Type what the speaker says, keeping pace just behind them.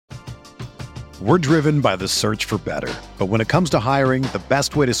We're driven by the search for better. But when it comes to hiring, the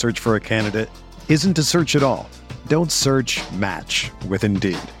best way to search for a candidate isn't to search at all. Don't search, match with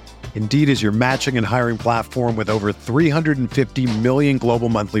Indeed. Indeed is your matching and hiring platform with over 350 million global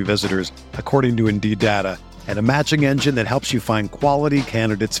monthly visitors, according to Indeed data, and a matching engine that helps you find quality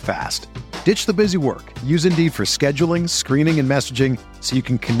candidates fast. Ditch the busy work. Use Indeed for scheduling, screening, and messaging so you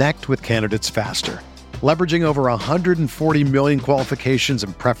can connect with candidates faster. Leveraging over 140 million qualifications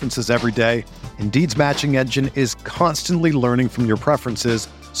and preferences every day, Indeed's matching engine is constantly learning from your preferences,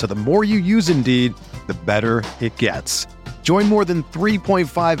 so the more you use Indeed, the better it gets. Join more than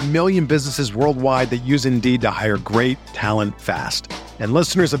 3.5 million businesses worldwide that use Indeed to hire great talent fast. And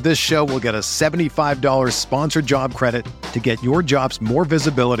listeners of this show will get a $75 sponsored job credit to get your jobs more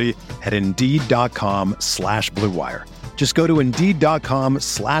visibility at Indeed.com/Blue Wire. Just go to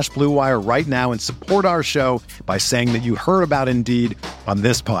Indeed.com/Blue Wire right now and support our show by saying that you heard about Indeed on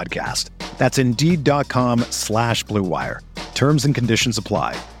this podcast. That's Indeed.com/Blue Wire. Terms and conditions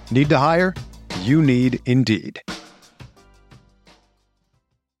apply. Need to hire? You need Indeed.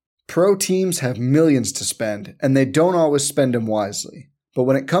 Pro teams have millions to spend, and they don't always spend them wisely. But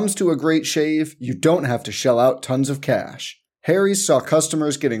when it comes to a great shave, you don't have to shell out tons of cash. Harry's saw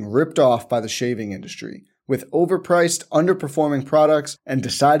customers getting ripped off by the shaving industry with overpriced, underperforming products and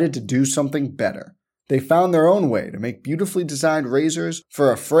decided to do something better. They found their own way to make beautifully designed razors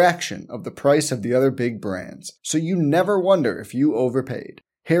for a fraction of the price of the other big brands, so you never wonder if you overpaid.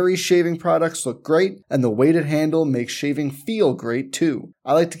 Harry's shaving products look great, and the weighted handle makes shaving feel great too.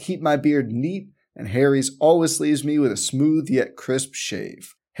 I like to keep my beard neat, and Harry's always leaves me with a smooth yet crisp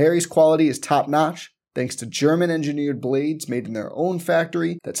shave. Harry's quality is top-notch, thanks to German-engineered blades made in their own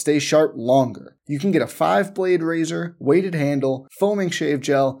factory that stay sharp longer. You can get a 5-blade razor, weighted handle, foaming shave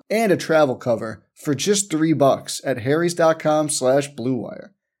gel, and a travel cover for just $3 at harrys.com/Blue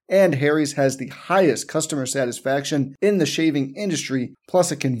Wire. And Harry's has the highest customer satisfaction in the shaving industry,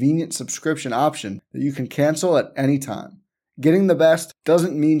 plus a convenient subscription option that you can cancel at any time. Getting the best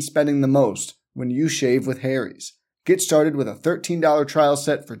doesn't mean spending the most when you shave with Harry's. Get started with a $13 trial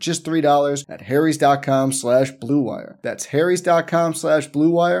set for just $3 at harrys.com/Blue Wire. That's harrys.com/Blue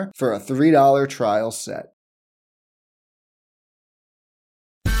Wire for a $3 trial set.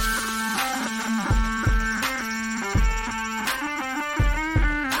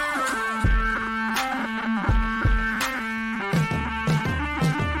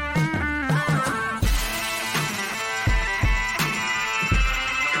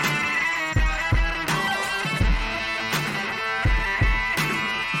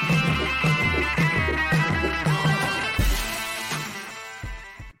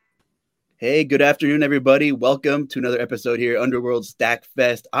 Hey, good afternoon, everybody. Welcome to another episode here, Underworld Stack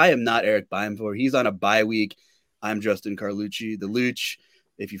Fest. I am not Eric Beimfor. He's on a bye week. I'm Justin Carlucci, the Luch.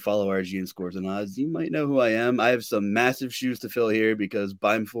 If you follow RG and Scores and Odds, you might know who I am. I have some massive shoes to fill here because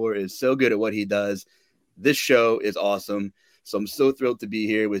Beimfor is so good at what he does. This show is awesome. So I'm so thrilled to be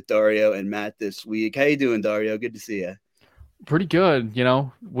here with Dario and Matt this week. How you doing, Dario? Good to see you. Pretty good.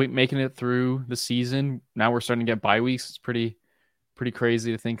 Making it through the season. Now we're starting to get bye weeks. It's pretty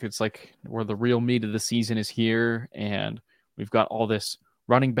crazy to think it's like where the real meat of the season is here, and we've got all this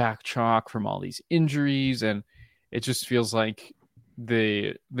running back chalk from all these injuries, and it just feels like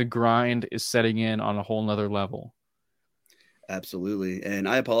the grind is setting in on a whole nother level. Absolutely. And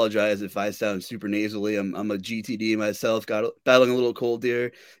I apologize if I sound super nasally. I'm a GTD myself, battling a little cold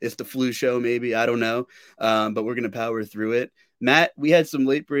here. It's the flu show, maybe. I don't know. But we're going to power through it. Matt, we had some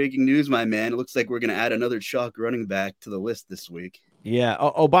late breaking news, my man. It looks like we're going to add another chalk running back to the list this week. Yeah.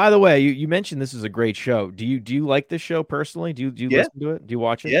 Oh, by the way, you mentioned this is a great show. Do you like this show personally? Do you listen to it? Do you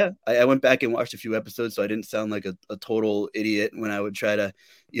watch it? Yeah. I went back and watched a few episodes, so I didn't sound like a total idiot when I would try to,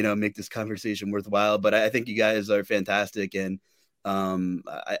 make this conversation worthwhile. But I think you guys are fantastic, and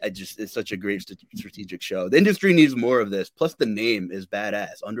it's such a great strategic show. The industry needs more of this. Plus, the name is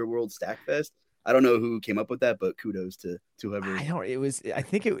badass. Underworld Stackfest. I don't know who came up with that, but kudos to whoever. I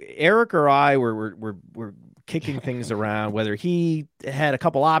think Eric or I were kicking things around, whether he had a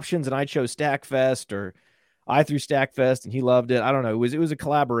couple options and I chose Stackfest, or I threw Stackfest and he loved it. I don't know. It was a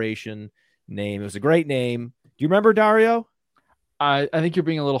collaboration name. It was a great name. Do you remember, Dario? I think you're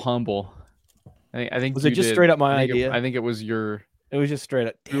being a little humble. I think was it just straight up my idea? I think it was your. It was just straight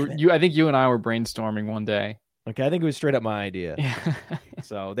up. I think you and I were brainstorming one day. Okay, I think it was straight up my idea.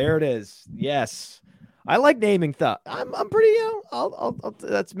 So there it is. Yes, I like naming stuff. I'm pretty. I'll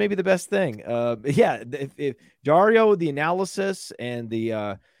that's maybe the best thing. Yeah. If Dario, the analysis and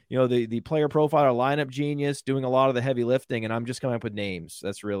the the player profile or lineup genius, doing a lot of the heavy lifting, and I'm just coming up with names.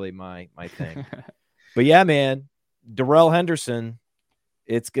 That's really my thing. But yeah, man, Darrell Henderson.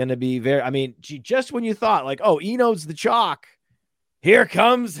 It's going to be just when you thought like, oh, Eno's the chalk, here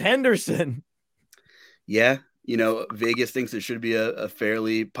comes Henderson. Yeah. Vegas thinks it should be a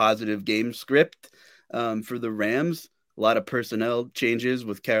fairly positive game script for the Rams. A lot of personnel changes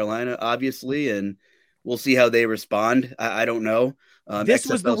with Carolina, obviously, and we'll see how they respond. I don't know. This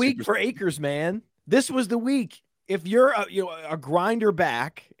was the week for Akers, man. This was the week. If you're a grinder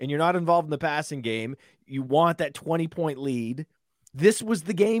back and you're not involved in the passing game, you want that 20-point lead. This was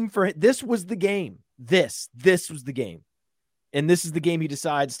the game for this was the game. This was the game. And this is the game he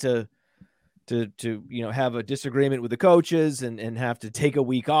decides to have a disagreement with the coaches and have to take a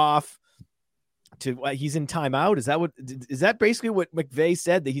week off. He's in timeout. Is that basically what McVay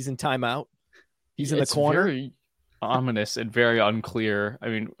said, that he's in timeout? He's in the corner. Very ominous and very unclear. I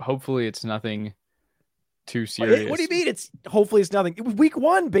mean, hopefully it's nothing too serious. What do you mean? Hopefully it's nothing. It was week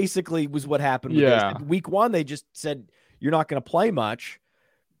one, basically, was what happened. Yeah. Week one, they just said, you're not going to play much.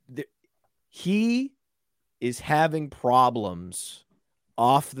 He is having problems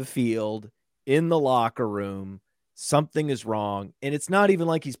off the field, in the locker room. Something is wrong. And it's not even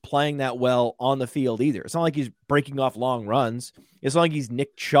like he's playing that well on the field either. It's not like he's breaking off long runs. It's not like he's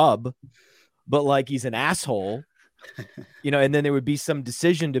Nick Chubb, but like he's an asshole. And then there would be some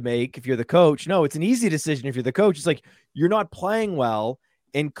decision to make if you're the coach. No, it's an easy decision if you're the coach. It's like, you're not playing well,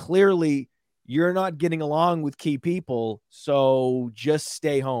 and clearly you're not getting along with key people, so just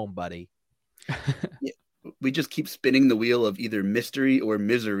stay home, buddy. Yeah, we just keep spinning the wheel of either mystery or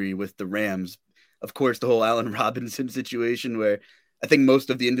misery with the Rams. Of course, the whole Allen Robinson situation, where I think most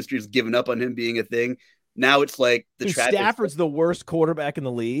of the industry has given up on him being a thing. Now it's like Stafford's the worst quarterback in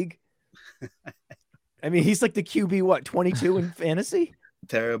the league. I mean, he's like the QB, 22 in fantasy?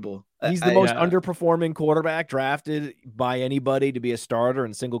 Terrible. He's the most underperforming quarterback drafted by anybody to be a starter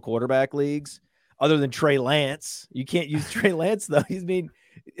in single quarterback leagues, other than Trey Lance. You can't use Trey Lance, though.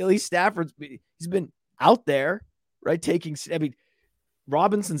 At least Stafford's he's been out there, right?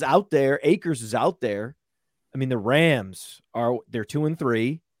 Robinson's out there. Akers is out there. I mean, the Rams they're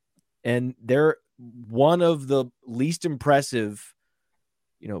 2-3, and they're one of the least impressive,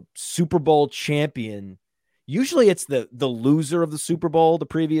 Super Bowl champion. Usually it's the loser of the Super Bowl the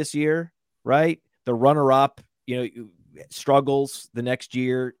previous year, right? The runner-up, struggles the next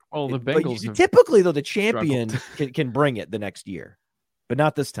year. Oh, the Bengals. Typically, though, the champion can bring it the next year, but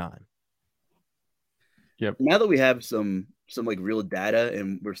not this time. Yep. Now that we have some like real data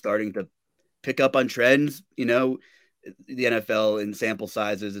and we're starting to pick up on trends, the NFL in sample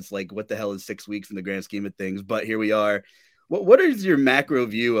sizes, it's like, what the hell is 6 weeks in the grand scheme of things? But here we are. What is your macro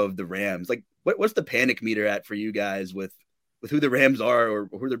view of the Rams? Like, what's the panic meter at for you guys with who the Rams are, or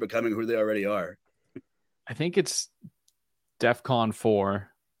who they're becoming, who they already are? I think it's DEFCON 4.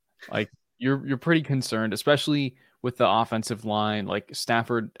 Like, you're pretty concerned, especially with the offensive line. Like,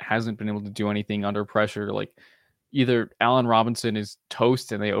 Stafford hasn't been able to do anything under pressure. Like, either Allen Robinson is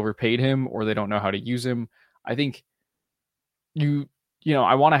toast and they overpaid him, or they don't know how to use him. I think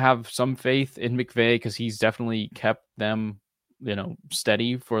I want to have some faith in McVay because he's definitely kept them,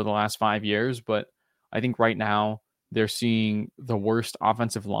 steady for the last 5 years. But I think right now they're seeing the worst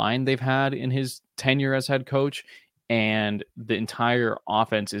offensive line they've had in his tenure as head coach. And the entire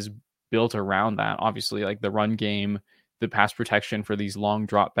offense is built around that. Obviously, like the run game, the pass protection for these long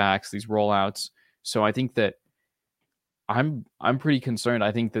drop backs, these rollouts. So I think that I'm pretty concerned.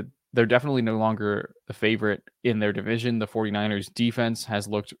 I think that they're definitely no longer the favorite in their division. The 49ers defense has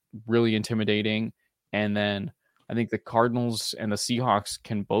looked really intimidating. And then I think the Cardinals and the Seahawks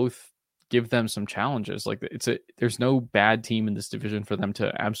can both give them some challenges. Like there's no bad team in this division for them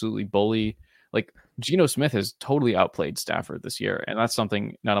to absolutely bully. Like Geno Smith has totally outplayed Stafford this year. And that's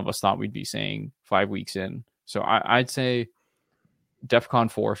something none of us thought we'd be saying 5 weeks in. So I'd say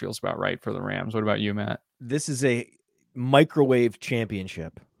DEFCON 4 feels about right for the Rams. What about you, Matt? This is a microwave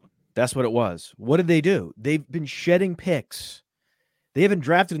championship. That's what it was. What did they do? They've been shedding picks. They haven't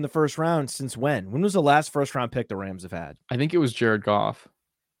drafted in the first round since when? When was the last first round pick the Rams have had? I think it was Jared Goff.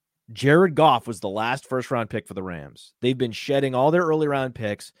 Jared Goff was the last first round pick for the Rams. They've been shedding all their early round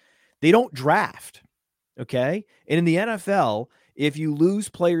picks. They don't draft. Okay. And in the NFL, if you lose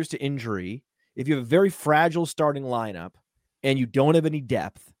players to injury, if you have a very fragile starting lineup and you don't have any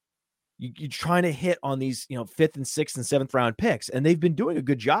depth, you're trying to hit on these, 5th and 6th and 7th round picks. And they've been doing a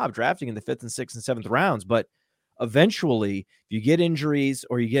good job drafting in the 5th and 6th and 7th rounds. But eventually, if you get injuries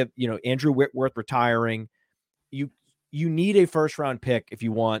or you get, Andrew Whitworth retiring, you need a first round pick if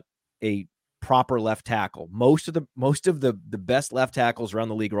you want a proper left tackle. Most of the best left tackles around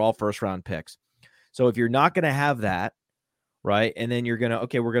the league are all first round picks. So if you're not going to have that, right, and then we're going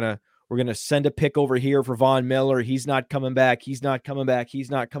We're going to send a pick over here for Von Miller. He's not coming back. He's not coming back. He's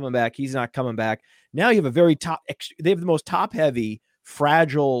not coming back. He's not coming back. Now you have a very they have the most top-heavy,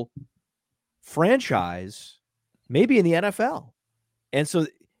 fragile franchise maybe in the NFL. And so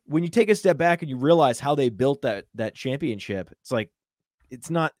when you take a step back and you realize how they built that championship, it's like, it's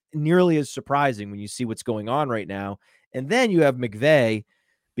not nearly as surprising when you see what's going on right now. And then you have McVay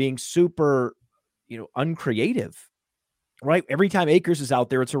being super, uncreative, right? Every time Akers is out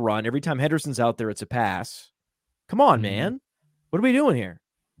there, it's a run. Every time Henderson's out there, it's a pass. Come on, man. What are we doing here?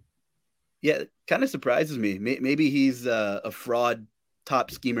 Yeah, it kind of surprises me. Maybe he's a fraud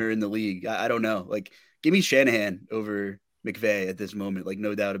top schemer in the league. I don't know. Like, give me Shanahan over McVay at this moment. Like,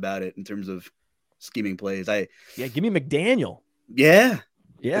 no doubt about it in terms of scheming plays. Give me McDaniel. Yeah.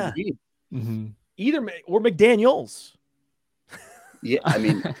 Either or McDaniels. Yeah, I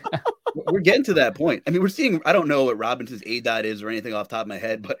mean, we're getting to that point. I mean, we're seeing. I don't know what Robinson's ADOT is or anything off the top of my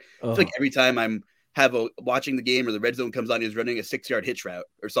head, but I feel like every time I'm watching the game or the red zone comes on, he's running a 6-yard hitch route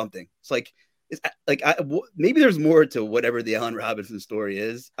or something. It's like maybe there's more to whatever the Allen Robinson story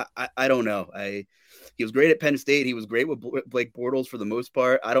is. I don't know. He was great at Penn State. He was great with Blake Bortles for the most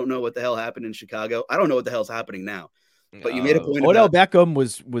part. I don't know what the hell happened in Chicago. I don't know what the hell's happening now. But you made a point. Odell Beckham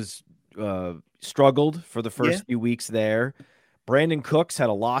was struggled for the first few weeks there. Brandon Cooks had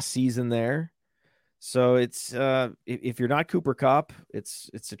a lost season there. So it's if you're not Cooper Kupp,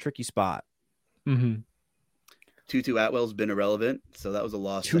 it's a tricky spot. Tutu Atwell's been irrelevant, so that was a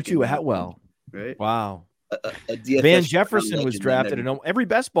loss. Tutu Atwell, right? Wow. A DFS Van Jefferson was drafted in every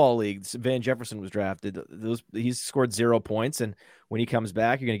best ball league. Van Jefferson was drafted. He's scored 0 points, and when he comes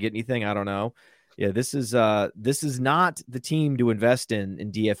back, you're going to get anything? I don't know. Yeah, this is not the team to invest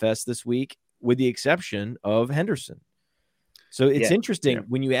in DFS this week, with the exception of Henderson. So it's interesting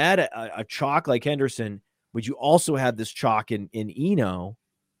when you add a chalk like Henderson, but you also have this chalk in Eno.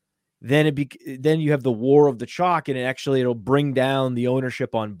 Then you have the war of the chalk, and it'll bring down the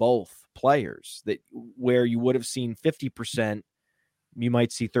ownership on both players. That where you would have seen 50%, you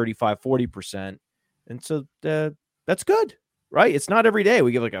might see 35, 40%, and so that's good, right? It's not every day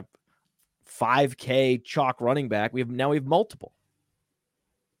we give like a 5K chalk running back. We have multiple.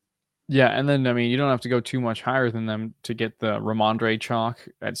 Yeah, and then I mean, you don't have to go too much higher than them to get the Ramondre chalk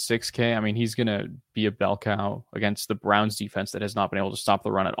at 6K. I mean, he's gonna be a bell cow against the Browns defense that has not been able to stop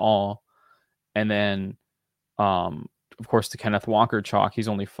the run at all. And then, of course, the Kenneth Walker chalk. He's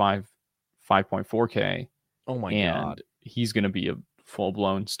only 5.4K. Oh my god! He's gonna be a full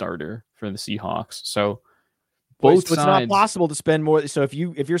blown starter for the Seahawks. So both sides, it's not possible to spend more. So if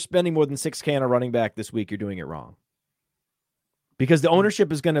you're spending more than 6K on a running back this week, you're doing it wrong. Because the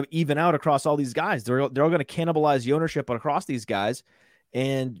ownership is going to even out across all these guys. They're all going to cannibalize the ownership across these guys,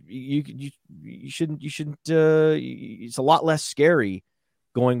 and you shouldn't. It's a lot less scary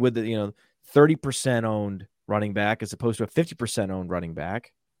going with the 30% owned running back as opposed to a 50% owned running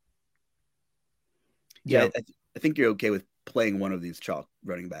back. Yeah, I think you're okay with playing one of these chalk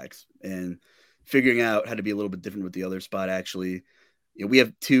running backs and figuring out how to be a little bit different with the other spot. Actually, we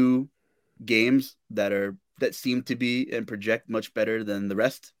have 2 games that seem to be and project much better than the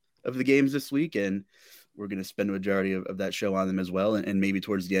rest of the games this week. And we're going to spend a majority of that show on them as well. And maybe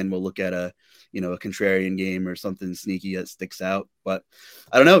towards the end, we'll look at a contrarian game or something sneaky that sticks out. But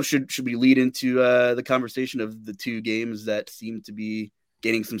I don't know. Should we lead into the conversation of the 2 games that seem to be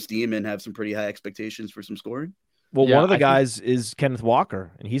gaining some steam and have some pretty high expectations for some scoring? Well, one of the guys is Kenneth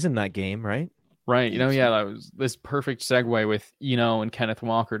Walker, and he's in that game, right? Right. That was this perfect segue with and Kenneth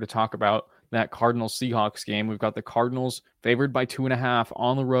Walker to talk about that Cardinals Seahawks game. We've got the Cardinals favored by 2.5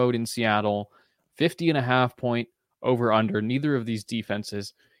 on the road in Seattle, 50.5 point over under. Neither of these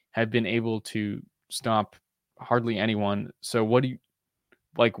defenses have been able to stop hardly anyone. So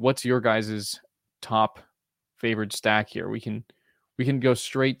what's your guys' top favored stack here? We can go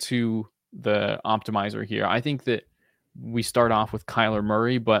straight to the optimizer here. I think that we start off with Kyler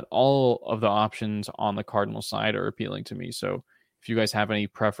Murray, but all of the options on the Cardinals side are appealing to me. So if you guys have any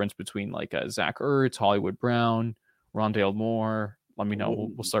preference between like Zach Ertz, Hollywood Brown, Rondale Moore, let me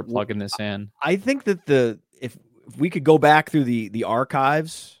know. We'll start plugging this in. I think that if we could go back through the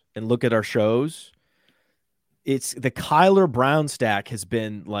archives and look at our shows, it's the Kyler Brown stack has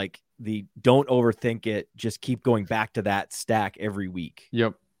been like the don't overthink it, just keep going back to that stack every week.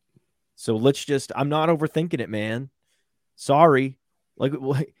 Yep. So I'm not overthinking it, man. Sorry. Like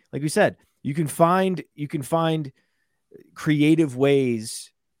we said, you can find creative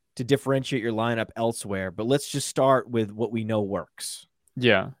ways to differentiate your lineup elsewhere, but let's just start with what we know works.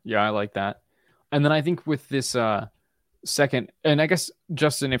 Yeah, I like that. And then I think with this second, and I guess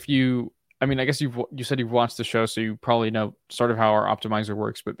Justin, if you I mean, I guess you said you've watched the show, so you probably know sort of how our optimizer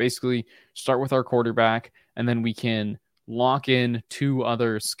works. But basically, start with our quarterback, and then we can lock in 2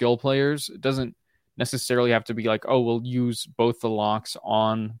 other skill players. It doesn't necessarily have to be like, oh, we'll use both the locks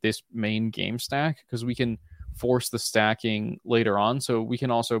on this main game stack, because we can force the stacking later on. So we can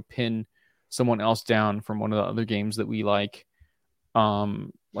also pin someone else down from one of the other games that we like.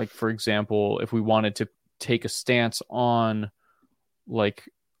 Like, for example, if we wanted to take a stance on, like,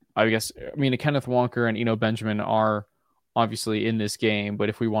 I mean, Kenneth Walker and Eno Benjamin are obviously in this game, but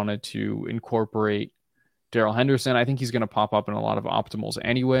if we wanted to incorporate Darrell Henderson, I think he's going to pop up in a lot of optimals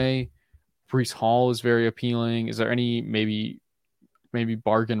anyway. Breece Hall is very appealing. Is there any maybe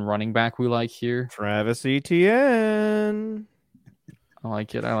bargain running back we like here? Travis Etienne. I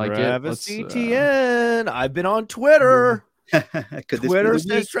like it. Travis Etienne. I've been on Twitter. Twitter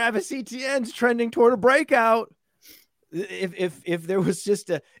says Travis Etienne's trending toward a breakout. If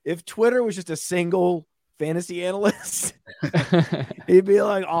Twitter was just a single fantasy analyst, he'd be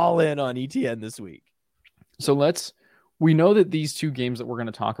like all in on Etienne this week. So we know that these 2 games that we're going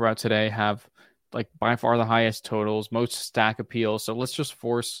to talk about today have like by far the highest totals, most stack appeal. So let's just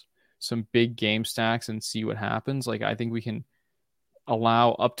force some big game stacks and see what happens. Like, I think we can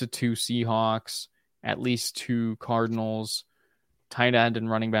allow up to 2 Seahawks, at least 2 Cardinals, tight end and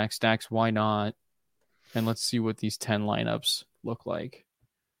running back stacks. Why not? And let's see what these 10 lineups look like.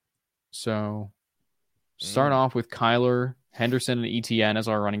 So start off with Kyler, Henderson, and ETN as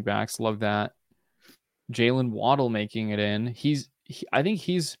our running backs. Love that. Jalen Waddle making it in. I think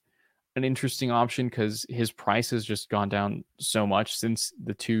he's an interesting option because his price has just gone down so much since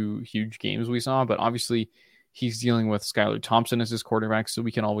the 2 huge games we saw. But obviously, he's dealing with Skylar Thompson as his quarterback, so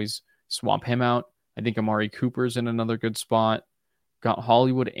we can always swap him out. I think Amari Cooper's in another good spot. Got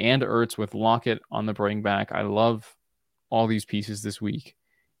Hollywood and Ertz with Lockett on the bring back. I love all these pieces this week.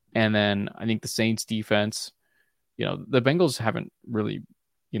 And then I think the Saints defense, the Bengals haven't really,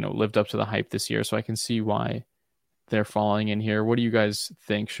 lived up to the hype this year. So I can see why they're falling in here. What do you guys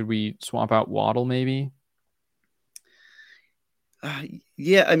think? Should we swap out Waddle maybe?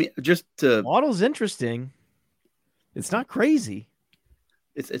 Yeah, I mean, Waddle's interesting. It's not crazy.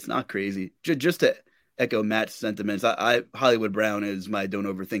 It's not crazy. Just to echo Matt's sentiments, I Hollywood Brown is my don't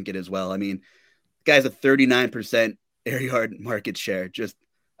overthink it as well. I mean, the guy's a 39% air yard market share, just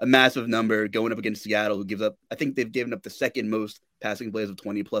a massive number going up against Seattle, who gives up, I think they've given up the second most passing plays of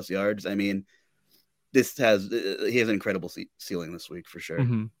 20 plus yards. I mean, he has an incredible ceiling this week for sure.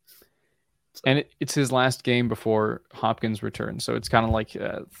 Mm-hmm. So. And it's his last game before Hopkins returns, so it's kind of like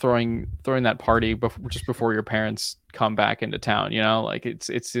throwing that party just before your parents come back into town. Like it's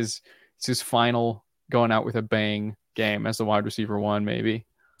his final going out with a bang game as the wide receiver 1, maybe.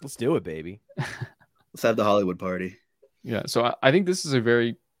 Let's do it, baby. Let's have the Hollywood party. Yeah, so I think this is a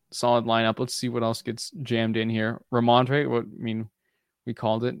very solid lineup. Let's see what else gets jammed in here. Ramondre, we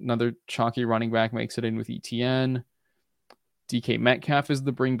called it. Another chalky running back makes it in with ETN. DK Metcalf is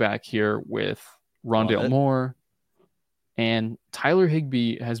the bring back here with Rondale Moore. And Tyler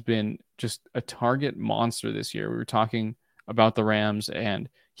Higbee has been just a target monster this year. We were talking about the Rams, and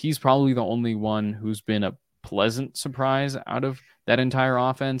he's probably the only one who's been a pleasant surprise out of that entire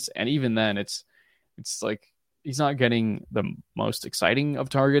offense. And even then, it's like he's not getting the most exciting of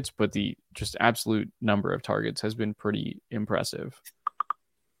targets, but the just absolute number of targets has been pretty impressive.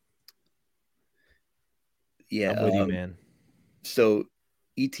 Yeah, I'm with you, man. So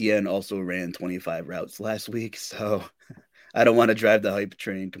ETN also ran 25 routes last week, so I don't want to drive the hype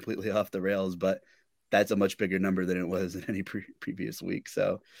train completely off the rails, but that's a much bigger number than it was in any previous week.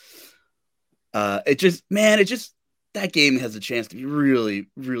 So that game has a chance to be really,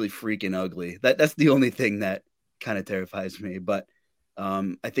 really freaking ugly. That's the only thing that kind of terrifies me. But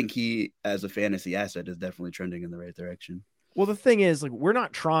I think he, as a fantasy asset, is definitely trending in the right direction. Well, the thing is, like, we're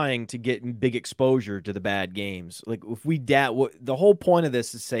not trying to get big exposure to the bad games. Like, if the whole point of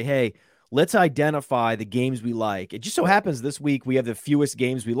this is say, hey, let's identify the games we like. It just so happens this week we have the fewest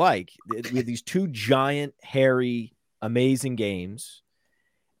games we like. We have these 2 giant, hairy, amazing games.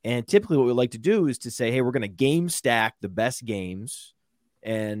 And typically what we like to do is to say, hey, we're going to game stack the best games.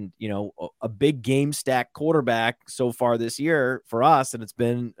 And, a big game stack quarterback so far this year for us, and it's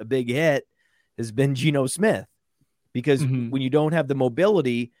been a big hit, has been Geno Smith. Because when you don't have the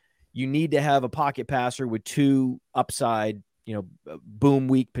mobility, you need to have a pocket passer with 2 upside, boom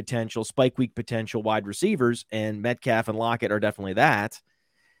week potential, spike week potential wide receivers, and Metcalf and Lockett are definitely that.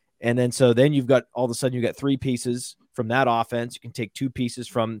 And then you've got all of a sudden you got 3 pieces from that offense. You can take 2 pieces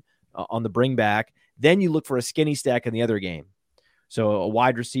from on the bring back. Then you look for a skinny stack in the other game. So a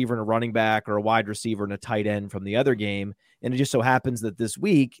wide receiver and a running back, or a wide receiver and a tight end from the other game. And it just so happens that this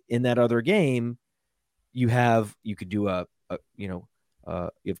week in that other game, you could do you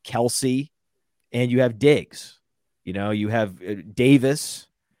have Kelsey and you have Diggs, you have Davis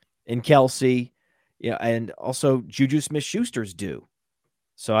and Kelsey, and also Juju Smith-Schuster's due.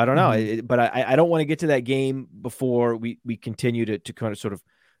 So I don't know, but I don't want to get to that game before we continue to kind of sort of,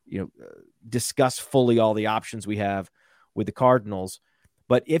 discuss fully all the options we have with the Cardinals.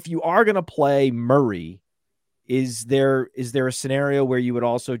 But if you are going to play Murray, is there a scenario where you would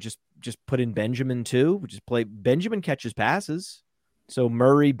also just put in Benjamin too, which is play Benjamin catches passes? So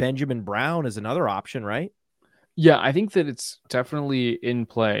Murray, Benjamin, Brown is another option, right? Yeah, I think that it's definitely in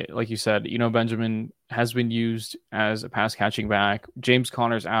play. Like you said, Benjamin has been used as a pass catching back. James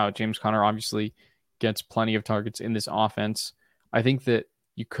Conner's out. James Conner obviously gets plenty of targets in this offense. I think that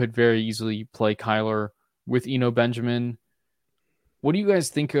you could very easily play Kyler with Benjamin. What do you guys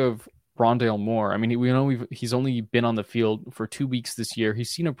think of Rondale Moore? I mean, we know he's only been on the field for 2 weeks this year. He's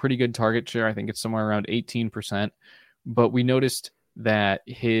seen a pretty good target share. I think it's somewhere around 18%. But we noticed that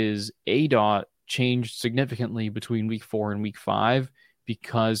his ADOT changed significantly between week 4 and week 5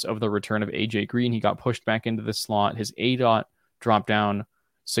 because of the return of AJ Green. He got pushed back into the slot. His ADOT dropped down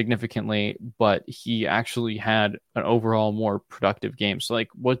significantly, but he actually had an overall more productive game. So,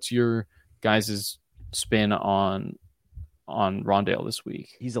 what's your guys' spin on Rondale this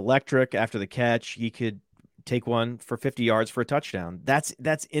week? He's electric after the catch. He could take one for 50 yards for a touchdown. That's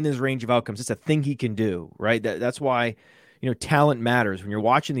in his range of outcomes. It's a thing he can do, right? That's why, talent matters. When you're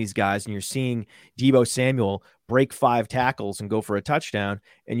watching these guys and you're seeing Deebo Samuel break 5 tackles and go for a touchdown,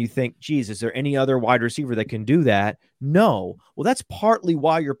 and you think, geez, is there any other wide receiver that can do that? No. Well, that's partly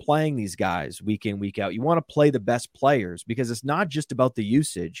why you're playing these guys week in, week out. You want to play the best players because it's not just about the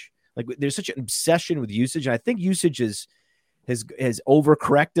usage. There's such an obsession with usage. And I think usage has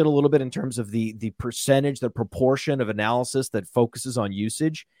overcorrected a little bit in terms of the percentage, the proportion of analysis that focuses on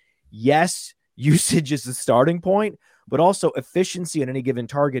usage. Yes, usage is the starting point, but also efficiency on any given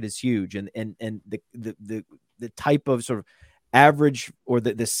target is huge. And the type of sort of average or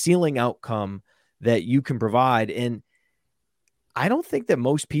the ceiling outcome that you can provide. And I don't think that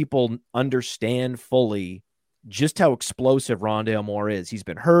most people understand fully just how explosive Rondale Moore is. He's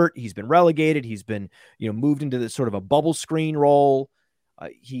been hurt. He's been relegated. He's been, moved into this sort of a bubble screen role.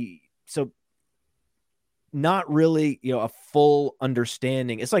 So not really, a full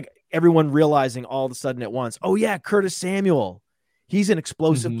understanding. It's like everyone realizing all of a sudden at once, oh yeah, Curtis Samuel, he's an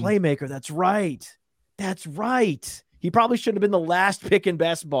explosive playmaker. That's right. That's right. He probably shouldn't have been the last pick in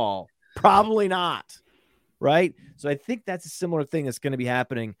best ball. Probably not. Right. So I think that's a similar thing that's going to be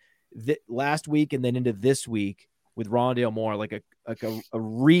happening last week and then into this week with Rondale Moore, like a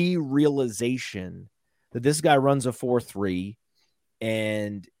realization that this guy runs a 4.3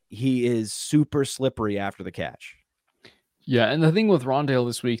 and he is super slippery after the catch. Yeah, and the thing with Rondale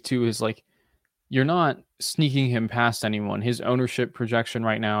this week too is you're not sneaking him past anyone. His ownership projection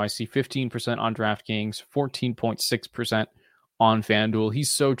right now, I see 15% on DraftKings, 14.6% on FanDuel.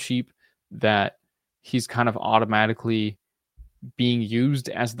 He's so cheap that he's kind of automatically being used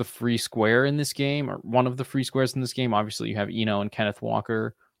as the free square in this game, or one of the free squares in this game. Obviously, you have and Kenneth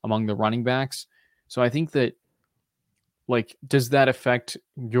Walker among the running backs. So I think that, does that affect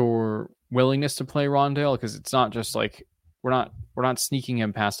your willingness to play Rondale? Because it's not just we're not sneaking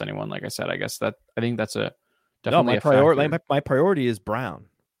him past anyone. Like I said, I think that's definitely my priority is Brown.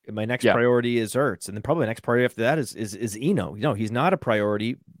 My next priority is Ertz, and then probably the next priority after that is Eno. He's not a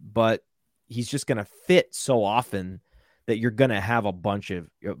priority, but he's just going to fit so often that you're going to have a bunch of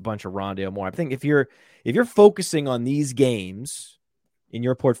Rondale Moore. I think if you're focusing on these games in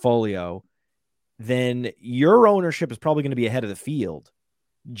your portfolio, then your ownership is probably going to be ahead of the field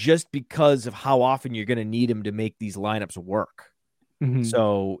just because of how often you're going to need him to make these lineups work. Mm-hmm.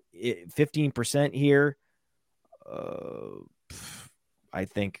 So 15% here. I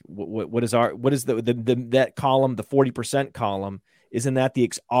think what is that column, the 40% column, isn't that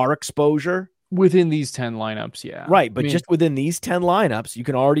our exposure? Within these 10 lineups, yeah. Right, but just within these 10 lineups, you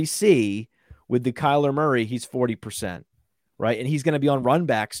can already see with the Kyler Murray, he's 40%, right? And he's going to be on run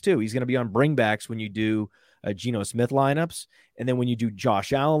backs too. He's going to be on bring backs when you do Geno Smith lineups. And then when you do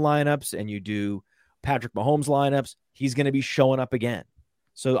Josh Allen lineups and you do Patrick Mahomes lineups, he's going to be showing up again.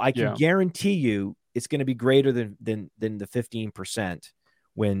 So I can guarantee you it's going to be greater than the 15%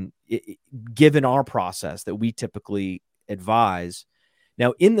 when given our process that we typically advise.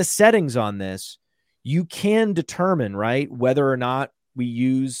 Now, in the settings on this, you can determine, right, whether or not we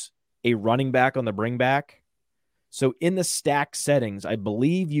use a running back on the bring back. So in the stack settings, I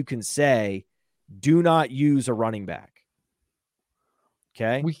believe you can say, do not use a running back.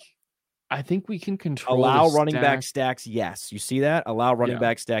 Okay. I think we can control allow the running back stacks. Yes. You see that? Allow running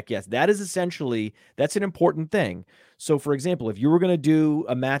back stack. Yes. That is essentially, that's an important thing. So for example, if you were going to do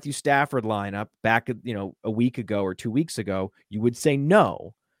a Matthew Stafford lineup back, a week ago or 2 weeks ago, you would say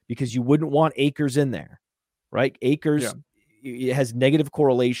no, because you wouldn't want Akers in there, right? Akers, it has negative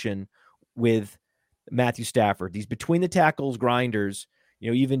correlation with Matthew Stafford. These between the tackles grinders,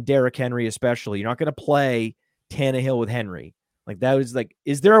 even Derrick Henry, especially, you're not going to play Tannehill with Henry. Like that was like,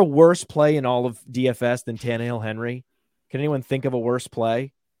 is there a worse play in all of DFS than Tannehill Henry? Can anyone think of a worse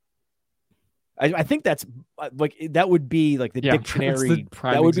play? I think that's like, that would be like the dictionary.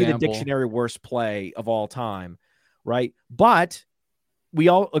 That would be the dictionary worst play of all time. Right. But we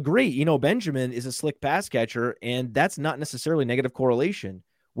all agree, Benjamin is a slick pass catcher, and that's not necessarily negative correlation.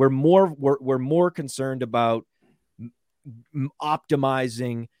 We're more concerned about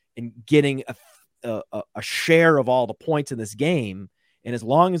optimizing and getting a share of all the points in this game. And as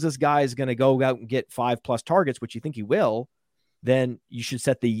long as this guy is going to go out and get 5+ targets, which you think he will, then you should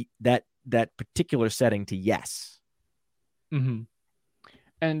set that particular setting to yes. Mm-hmm.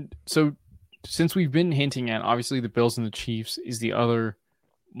 And so since we've been hinting at, obviously the Bills and the Chiefs is the other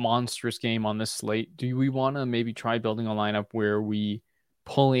monstrous game on this slate, do we want to maybe try building a lineup where we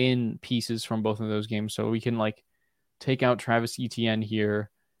pull in pieces from both of those games so we can like take out Travis Etienne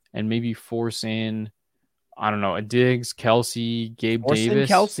here and maybe force in, I don't know, a Diggs, Kelce, Gabe Davis?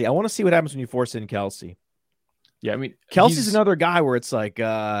 Kelce. I want to see what happens when you force in Kelce. Yeah, I mean, Kelce's another guy where it's like,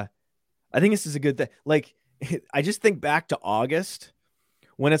 I think this is a good thing. Like, I just think back to August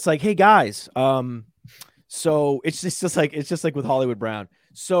when it's like, hey guys, so it's just like with Hollywood Brown.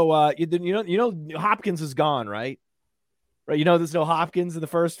 So Hopkins is gone, right? Right. There's no Hopkins in the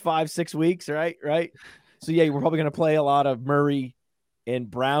first 5-6 weeks, right? Right. So yeah, we're probably going to play a lot of Murray and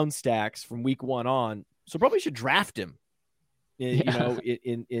Brown stacks from week 1 on. So probably should draft him,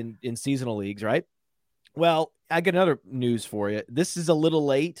 in seasonal leagues, right? Well, I got another news for you. This is a little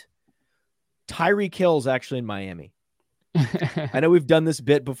late. Tyreek Hill's actually in Miami. I know we've done this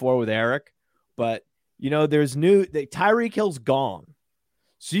bit before with Eric, but there's Tyreek Hill's gone.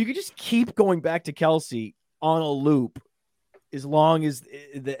 So you can just keep going back to Kelce on a loop as long as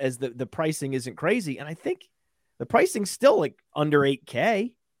the pricing isn't crazy. And I think the pricing's still like under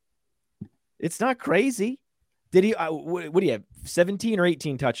 $8K. It's not crazy. Did he, what do you have? 17 or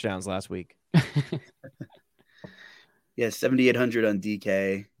 18 touchdowns last week? Yeah. 7,800 on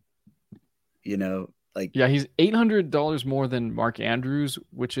DK, yeah, he's $800 more than Mark Andrews,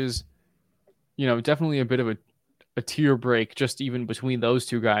 which is, definitely a bit of a tier break just even between those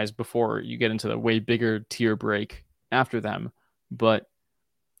two guys before you get into the way bigger tier break after them. But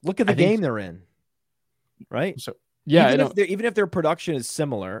look at the game they're in, right? So yeah, even if their production is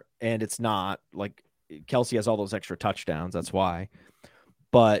similar, and it's not, like Kelce has all those extra touchdowns, that's why.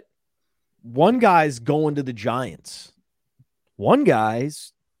 But one guy's going to the Giants, one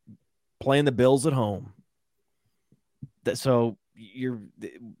guy's playing the Bills at home. So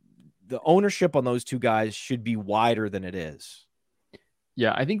the ownership on those two guys should be wider than it is.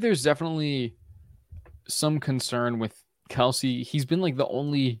 Yeah, I think there's definitely some concern with Kelce. He's been the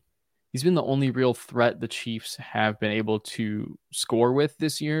only real threat the Chiefs have been able to score with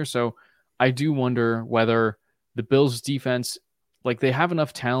this year. So I do wonder whether the Bills defense, they have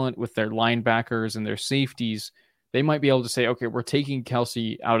enough talent with their linebackers and their safeties. They might be able to say, okay, we're taking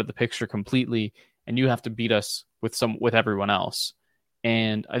Kelce out of the picture completely, and you have to beat us with everyone else.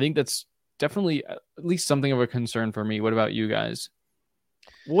 And I think that's definitely at least something of a concern for me. What about you guys?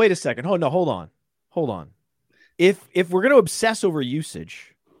 Wait a second. Hold on. If we're going to obsess over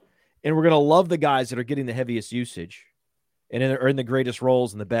usage, and we're going to love the guys that are getting the heaviest usage and are in the greatest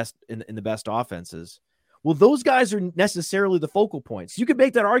roles and the best in the best offenses, well, those guys are necessarily the focal points. You could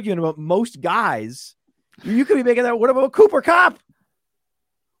make that argument about most guys. You could be making that. What about Cooper Kupp?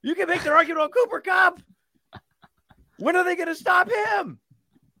 You can make that argument about Cooper Kupp. When are they going to stop him?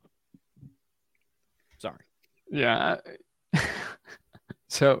 Sorry. Yeah.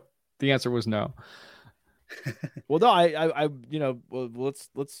 So the answer was no. Well, no, let's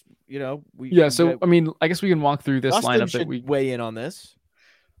I mean, I guess we can walk through this Dustin lineup should that we weigh in on this.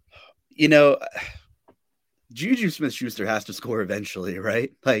 Juju Smith-Schuster has to score eventually,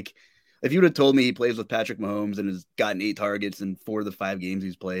 right? Like, if you would have told me he plays with Patrick Mahomes and has gotten 8 targets in 4 of the 5 games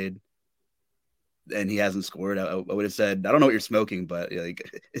he's played, and he hasn't scored, I would have said, I don't know what you're smoking, but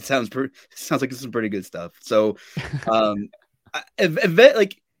it sounds like this is some pretty good stuff. So, I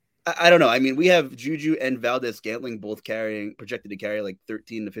don't know. I mean, we have Juju and Valdes-Scantling both projected to carry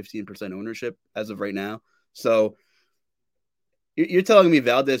 13 to 15% ownership as of right now. So you're telling me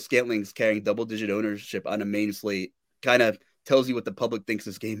Valdes-Scantling's carrying double-digit ownership on a main slate kind of tells you what the public thinks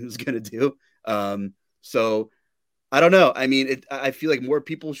this game is going to do. So I don't know. I mean, I feel like more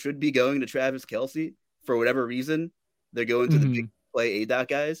people should be going to Travis Kelce for whatever reason. They're going to the big play ADOT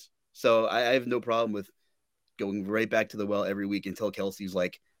guys. So I have no problem with going right back to the well every week until Kelce's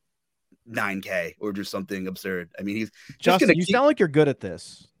like 9K or just something absurd. I mean, he's just Justin, you sound like you're good at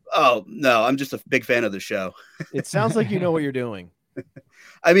this. Oh, no, I'm just a big fan of the show. It sounds like you know what you're doing.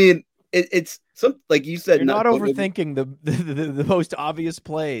 I mean, it's some, like you said, you're not overthinking the most obvious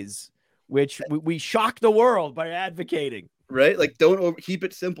plays, which we shock the world by advocating. Right? Like, don't keep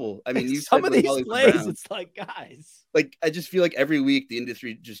it simple. I mean, you some of these plays, it's like, guys. Like, I just feel like every week the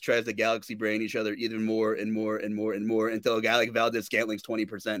industry just tries to galaxy brain each other even more and more and more and more until a guy like Valdez-Scantling's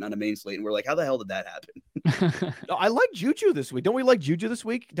 20% on a main slate. And we're like, how the hell did that happen? No, I like Juju this week. Don't we like Juju this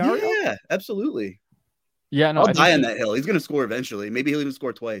week, Dario? Yeah, absolutely. Yeah, no, I'll die on that hill. He's going to score eventually. Maybe he'll even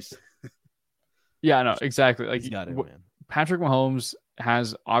score twice. Yeah, no, exactly. Like, man. Patrick Mahomes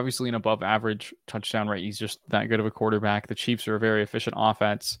has obviously an above average touchdown rate. He's just that good of a quarterback. The Chiefs are a very efficient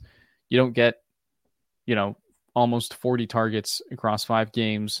offense. You don't get, almost 40 targets across 5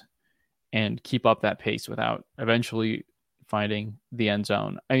 games and keep up that pace without eventually finding the end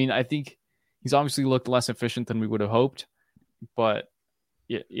zone. I mean, I think he's obviously looked less efficient than we would have hoped, but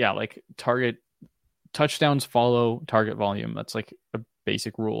yeah, like touchdowns follow target volume. That's like a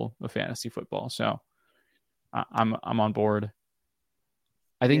basic rule of fantasy football. So I'm on board.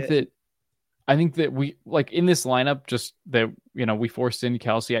 I think that we, like, in this lineup, just that, we forced in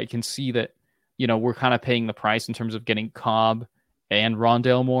Kelce. I can see that, we're kind of paying the price in terms of getting Cobb and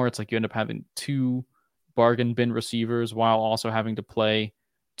Rondale Moore. It's like you end up having 2 bargain bin receivers while also having to play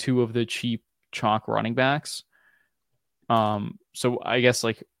 2 of the cheap chalk running backs. So I guess,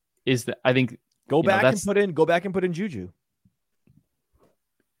 like, I think go back and put in Juju.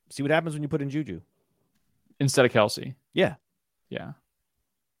 See what happens when you put in Juju instead of Kelce. Yeah.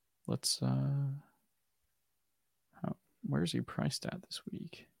 Let's where's he priced at this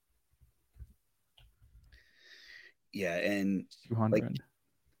week? Yeah, and 200. like,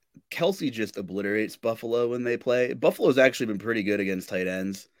 Kelce just obliterates Buffalo when they play. Buffalo's actually been pretty good against tight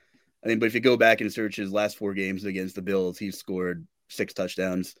ends. I mean, but if you go back and search his last 4 games against the Bills, he's scored 6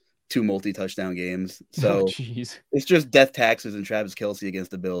 touchdowns, 2 multi-touchdown games. So it's just death taxes and Travis Kelce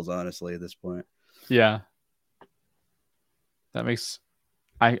against the Bills, honestly, at this point. Yeah. That makes...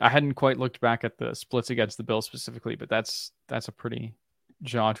 I hadn't quite looked back at the splits against the Bills specifically, but that's a pretty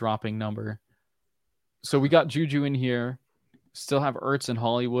jaw-dropping number. So we got Juju in here. Still have Ertz and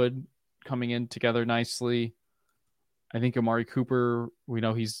Hollywood coming in together nicely. I think Amari Cooper, we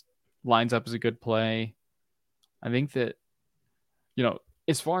know he's lines up as a good play. I think that,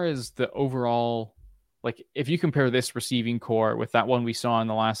 as far as the overall, like, if you compare this receiving core with that one we saw in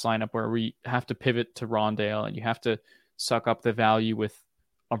the last lineup where we have to pivot to Rondale and you have to suck up the value with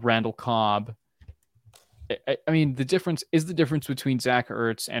a Randall Cobb. I mean, the difference between Zach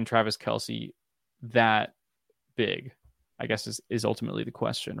Ertz and Travis Kelce that big, I guess, is ultimately the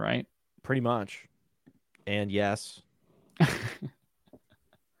question, right? Pretty much. And yes.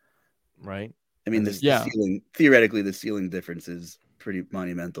 Right? I mean, the ceiling, theoretically, the ceiling difference is pretty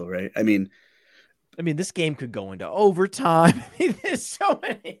monumental, right? I mean, this game could go into overtime. There's so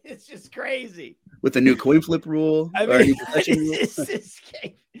many. It's just crazy. With the new coin flip rule. This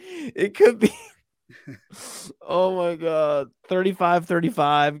game, it could be. Oh my God.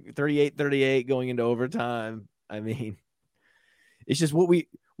 35-35, 38-38 going into overtime. I mean, it's just what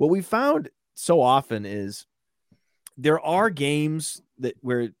we found so often is there are games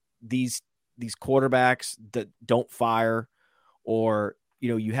where these quarterbacks that don't fire, or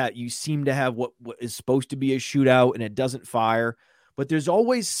you seem to have what is supposed to be a shootout and it doesn't fire, but there's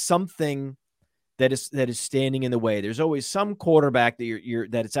always something that is standing in the way. There's always some quarterback that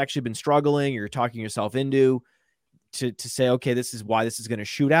that it's actually been struggling, you're talking yourself into to say, okay, this is why this is going to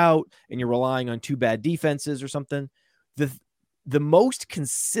shoot out, and you're relying on 2 bad defenses or something. The most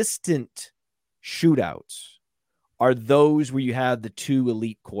consistent shootouts are those where you have the 2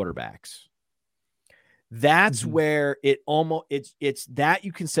 elite quarterbacks. That's where it's that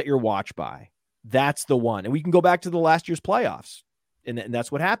you can set your watch by. That's the one. And we can go back to the last year's playoffs. And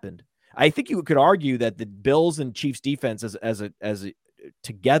that's what happened. I think you could argue that the Bills and Chiefs defense as a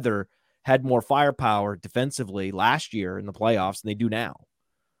together had more firepower defensively last year in the playoffs than they do now.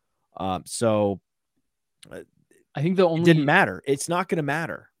 So I think it didn't matter. It's not going to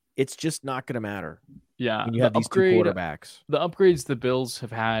matter. It's just not going to matter. Yeah. When you have these 2 quarterbacks. The upgrades the Bills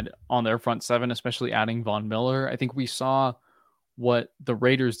have had on their front 7, especially adding Von Miller. I think we saw what the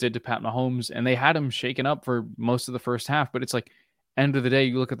Raiders did to Pat Mahomes, and they had him shaken up for most of the first half. But it's like, end of the day,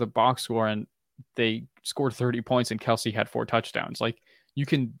 you look at the box score and they scored 30 points and Kelsey had 4 touchdowns. Like you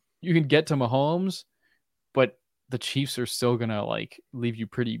can get to Mahomes, but the Chiefs are still gonna like leave you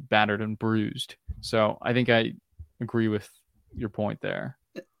pretty battered and bruised. So I think I agree with your point there.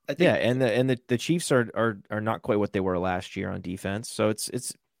 Yeah, and the Chiefs are not quite what they were last year on defense. So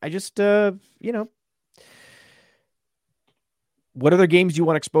it's I just what other games do you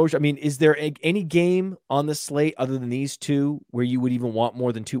want exposure? I mean, is there any game on the slate other than these two where you would even want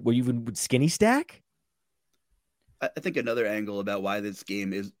more than 2, where you even would skinny stack? I think another angle about why this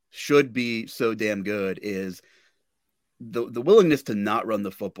game should be so damn good is the willingness to not run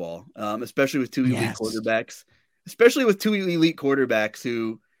the football, especially with two elite quarterbacks,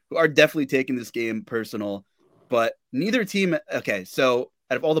 who are definitely taking this game personal. But neither team. Okay, so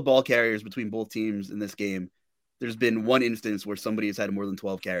out of all the ball carriers between both teams in this game, there's been one instance where somebody has had more than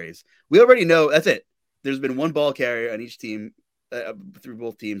 12 carries. We already know that's it. There's been one ball carrier on each team through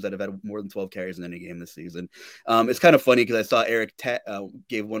both teams that have had more than 12 carries in any game this season. It's kind of funny because I saw Eric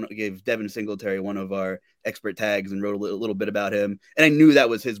gave Devin Singletary one of our expert tags and wrote a little bit about him. And I knew that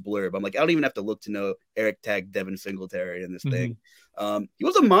was his blurb. I'm like, I don't even have to look to know Eric tagged Devin Singletary in this thing. He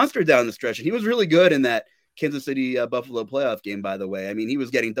was a monster down the stretch, and he was really good in that Kansas City Buffalo playoff game, by the way. I mean, he was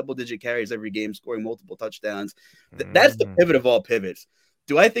getting double-digit carries every game, scoring multiple touchdowns. That's the pivot of all pivots.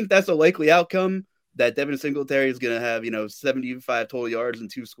 Do I think that's a likely outcome, that Devin Singletary is going to have, 75 total yards and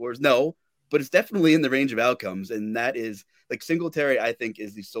 2 scores? No, but it's definitely in the range of outcomes. And that is like Singletary, I think,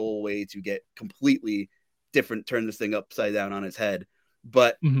 is the sole way to get completely different, turn this thing upside down on its head.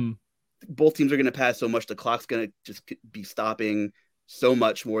 But both teams are going to pass so much. The clock's going to just be stopping so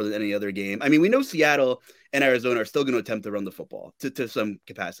much more than any other game. I mean, we know Seattle and Arizona are still going to attempt to run the football to some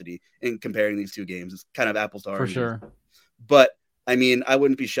capacity in comparing these two games. It's kind of apples to oranges. For sure. But I mean, I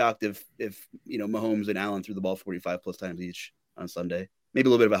wouldn't be shocked if Mahomes and Allen threw the ball 45 plus times each on Sunday. Maybe a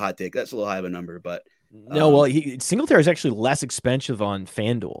little bit of a hot take. That's a little high of a number, but no. Well, Singletary is actually less expensive on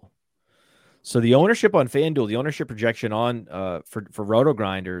FanDuel. So the ownership on FanDuel, the ownership projection on for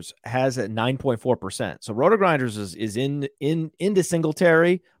RotoGrinders has at 9.4%. So RotoGrinders is into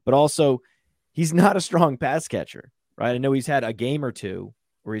Singletary, but also he's not a strong pass catcher, right? I know he's had a game or two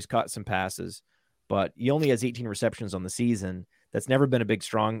where he's caught some passes, but he only has 18 receptions on the season. That's never been a big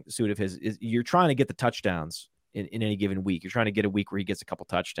strong suit of his. You're trying to get the touchdowns in any given week. You're trying to get a week where he gets a couple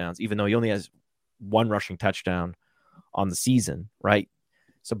touchdowns, even though he only has 1 rushing touchdown on the season, right?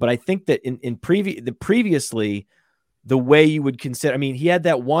 So, but I think that previously, the way you would consider, I mean, he had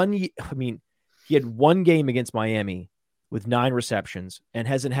one game against Miami with 9 receptions and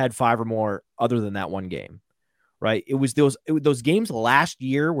hasn't had 5 or more other than that one game, right? It was those games last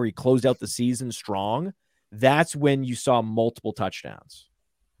year where he closed out the season strong. That's when you saw multiple touchdowns.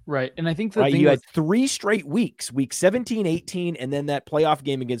 Right. And I think you had 3 straight weeks, week 17, 18, and then that playoff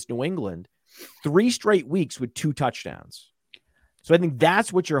game against New England, 3 straight weeks with 2 touchdowns. So I think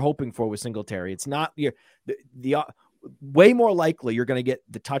that's what you're hoping for with Singletary. It's not the way more likely you're going to get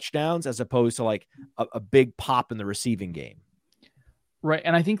the touchdowns as opposed to like a big pop in the receiving game. Right.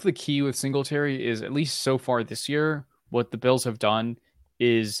 And I think the key with Singletary is, at least so far this year, what the Bills have done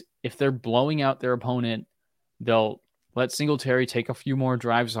is if they're blowing out their opponent, they'll let Singletary take a few more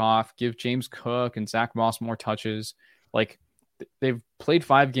drives off, give James Cook and Zach Moss more touches. Like, they've played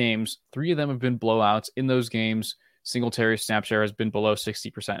 5 games. 3 of them have been blowouts. In those games, Singletary's snap share has been below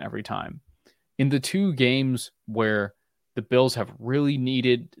 60% every time. In the 2 games where the Bills have really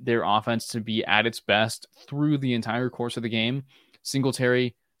needed their offense to be at its best through the entire course of the game,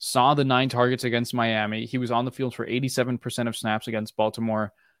 Singletary saw the 9 targets against Miami. He was on the field for 87% of snaps against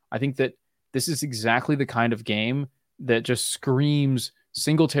Baltimore. I think that this is exactly the kind of game that just screams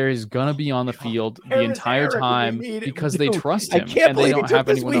Singletary is going to be on the field the entire time because they trust him and they don't have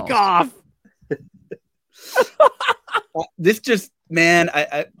anyone else. Off. This just, man,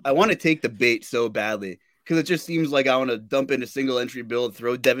 I want to take the bait so badly because it just seems like I want to dump in a single entry build,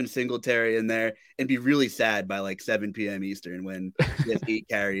 throw Devin Singletary in there, and be really sad by like 7 p.m. Eastern when he has 8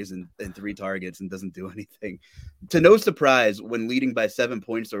 carries and 3 targets and doesn't do anything. To no surprise, when leading by 7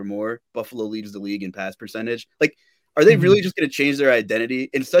 points or more, Buffalo leads the league in pass percentage. Like, are they really just going to change their identity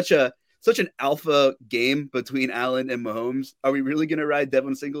in such an alpha game between Allen and Mahomes? Are we really going to ride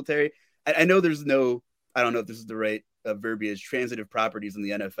Devin Singletary? I know there's no, I don't know if this is the right verbiage, transitive properties in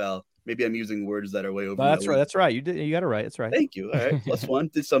the NFL. Maybe I'm using words that are way over. That's right. That's right. You got it right. That's right. Thank you. All right.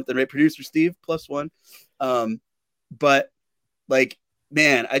 +1. Did something right. Producer Steve, +1. But like,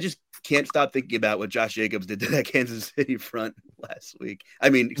 man, I just can't stop thinking about what Josh Jacobs did to that Kansas City front last week. I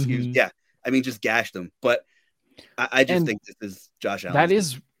mean, just gashed them. But I just think this is Josh Allen. That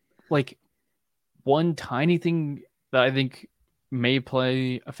is like one tiny thing that I think may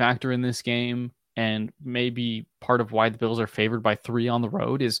play a factor in this game, and maybe part of why the Bills are favored by 3 on the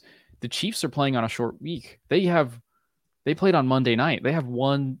road, is the Chiefs are playing on a short week. They played on Monday night. They have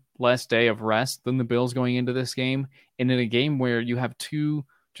one less day of rest than the Bills going into this game. And in a game where you have 2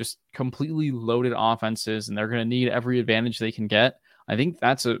 just completely loaded offenses and they're going to need every advantage they can get, I think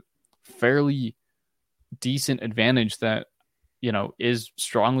that's a fairly decent advantage that, is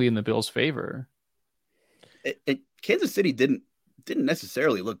strongly in the Bills' favor. Kansas City didn't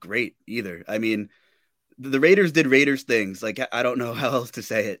necessarily look great either. I mean, the Raiders did Raiders things. Like, I don't know how else to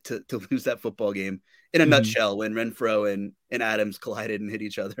say it, to lose that football game in a nutshell, when Renfro and Adams collided and hit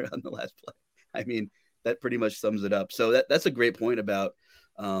each other on the last play. I mean, that pretty much sums it up. So that's a great point about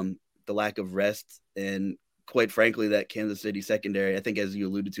the lack of rest, and quite frankly, that Kansas City secondary, I think, as you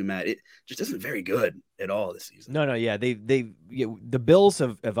alluded to, Matt, it just isn't very good at all this season. No, yeah, the Bills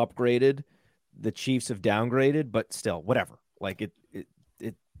have upgraded, the Chiefs have downgraded, but still, whatever. Like it.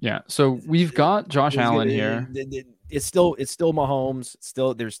 Yeah. So we've got Josh Allen here. It's still Mahomes.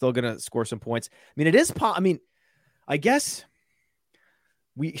 They're still gonna score some points. I mean, it is. I guess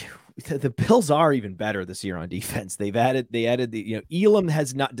the Bills are even better this year on defense. They added Elam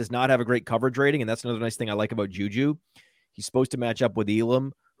does not have a great coverage rating, and that's another nice thing I like about Juju. He's supposed to match up with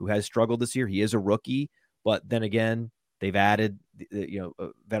Elam, who has struggled this year. He is a rookie, but then again, they've added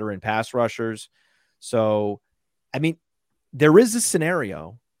veteran pass rushers. So, I mean, there is a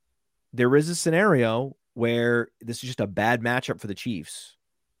scenario where this is just a bad matchup for the Chiefs,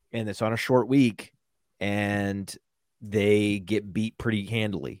 and it's on a short week, and they get beat pretty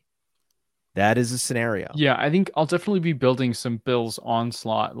handily. That is a scenario. Yeah, I think I'll definitely be building some Bills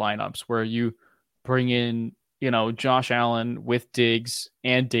onslaught lineups where you bring in, Josh Allen with Diggs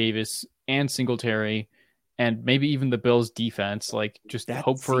and Davis and Singletary, and maybe even the Bills defense, like just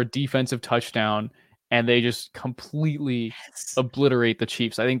hope for a defensive touchdown, and they just completely obliterate the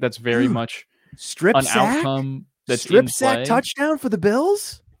Chiefs. I think that's very much an outcome that's strip sack touchdown for the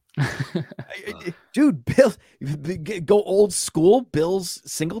Bills. Dude, Bill, go old school. Bills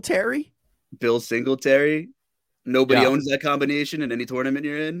Singletary. Nobody owns that combination in any tournament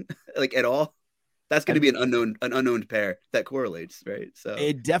you're in, like, at all. That's going to be an unknown pair that correlates, right? So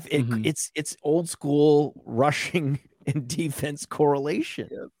it's old school rushing and defense correlation.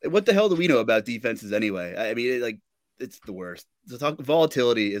 Yeah. What the hell do we know about defenses anyway? I mean, it's the worst.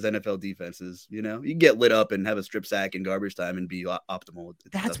 Volatility is NFL defenses. You can get lit up and have a strip sack in garbage time and be optimal.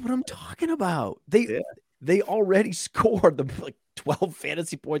 That's what I'm talking about. They already scored 12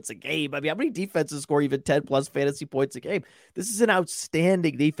 fantasy points a game. I mean, how many defenses score even 10 plus fantasy points a game? This is an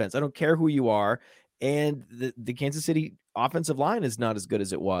outstanding defense. I don't care who you are. And the Kansas City offensive line is not as good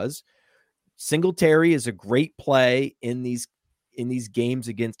as it was. Singletary is a great play in these games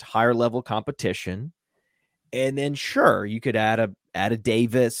against higher level competition. And then sure, you could add a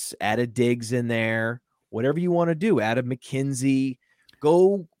Davis, add a Diggs in there, whatever you want to do. Add a McKenzie,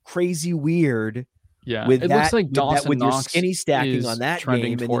 go crazy weird. Yeah, with looks like Dawson with Knox your skinny stacking on that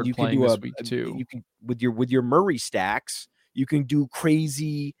game, and then you can do you can with your Murray stacks, you can do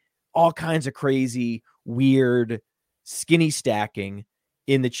all kinds of crazy, weird, skinny stacking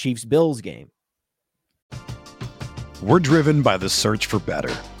in the Chiefs-Bills game. We're driven by the search for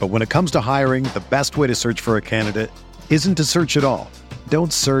better. But when it comes to hiring, the best way to search for a candidate isn't to search at all.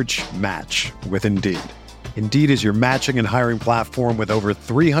 Don't search, match with Indeed. Indeed is your matching and hiring platform with over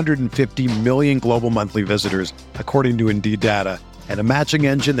 350 million global monthly visitors, according to Indeed data, and a matching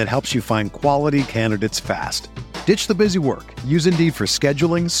engine that helps you find quality candidates fast. Ditch the busy work. Use Indeed for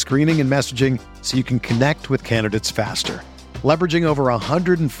scheduling, screening, and messaging so you can connect with candidates faster. Leveraging over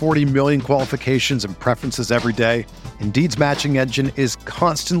 140 million qualifications and preferences every day, Indeed's matching engine is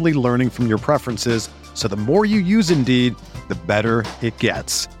constantly learning from your preferences, so the more you use Indeed, the better it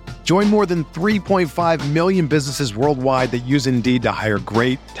gets. Join more than 3.5 million businesses worldwide that use Indeed to hire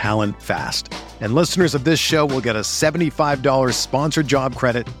great talent fast. And listeners of this show will get a $75 sponsored job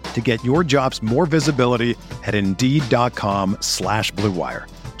credit to get your jobs more visibility at Indeed.com/Blue Wire.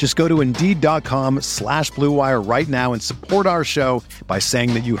 Just go to Indeed.com/Blue Wire right now and support our show by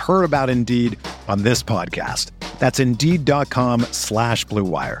saying that you heard about Indeed on this podcast. That's Indeed.com/Blue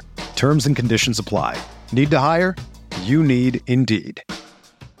Wire. Terms and conditions apply. Need to hire? You need Indeed.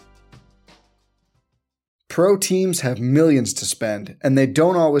 Pro teams have millions to spend, and they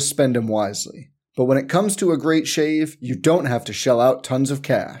don't always spend them wisely. But when it comes to a great shave, you don't have to shell out tons of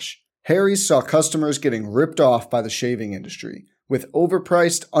cash. Harry's saw customers getting ripped off by the shaving industry with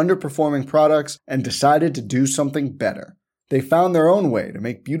overpriced, underperforming products and decided to do something better. They found their own way to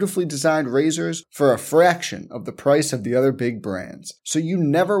make beautifully designed razors for a fraction of the price of the other big brands, so you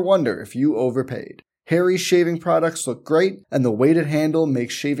never wonder if you overpaid. Harry's shaving products look great, and the weighted handle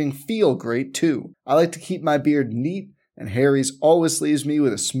makes shaving feel great too. I like to keep my beard neat, and Harry's always leaves me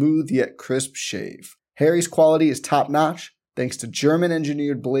with a smooth yet crisp shave. Harry's quality is top-notch, thanks to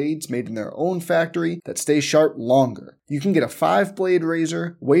German-engineered blades made in their own factory that stay sharp longer. You can get a 5-blade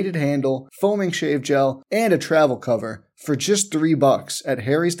razor, weighted handle, foaming shave gel, and a travel cover for just $3 at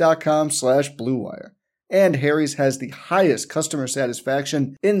harrys.com/bluewire. And Harry's has the highest customer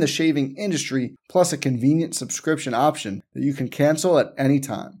satisfaction in the shaving industry, plus a convenient subscription option that you can cancel at any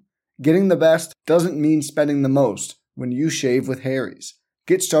time. Getting the best doesn't mean spending the most when you shave with Harry's.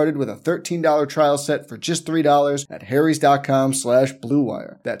 Get started with a $13 trial set for just $3 at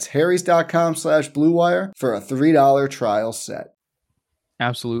harrys.com/bluewire. That's harrys.com/bluewire for a $3 trial set.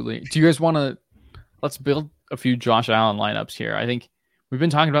 Absolutely. Do you guys want to, let's build a few Josh Allen lineups here. I think we've been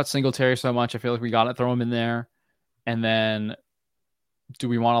talking about Singletary so much. I feel like we got to throw him in there. And then do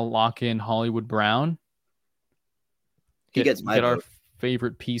we want to lock in Hollywood Brown? He gets my get our vote.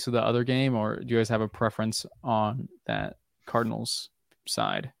 favorite piece of the other game, or do you guys have a preference on that Cardinals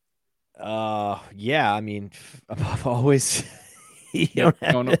side? Yeah, I mean, I've always you don't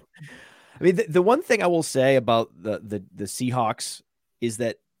have to, I mean, the one thing I will say about the Seahawks is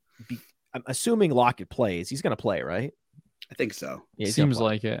that I'm assuming Lockett plays. He's going to play, right? I think so. Yeah, Seems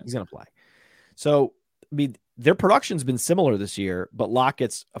like it. He's going to play. So, I mean, their production's been similar this year, but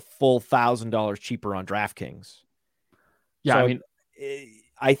Lockett's a full $1,000 cheaper on DraftKings. Yeah, So, I mean,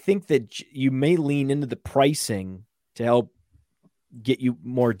 I think that you may lean into the pricing to help get you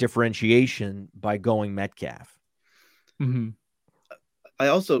more differentiation by going Metcalf. mm-hmm. I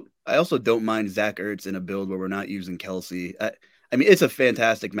also don't mind Zach Ertz in a build where we're not using Kelsey. I mean, it's a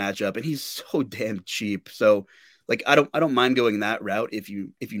fantastic matchup, and he's so damn cheap. So, like, I don't mind going that route if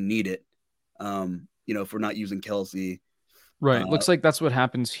you need it. If we're not using Kelsey. Right. Looks like that's what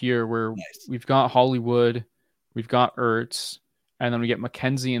happens here, where we've got Hollywood, we've got Ertz, and then we get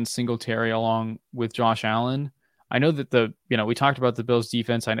McKenzie and Singletary along with Josh Allen. I know that we talked about the Bills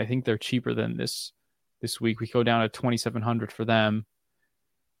defense, and I think they're cheaper than this week. We go down to 2,700 for them.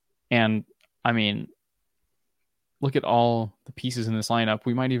 And I mean, look at all the pieces in this lineup.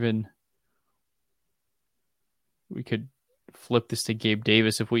 We could flip this to Gabe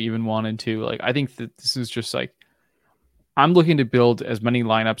Davis if we even wanted to. Like, I think that this is just like, I'm looking to build as many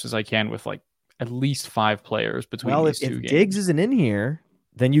lineups as I can with like at least 5 players between these two games. If Diggs isn't in here,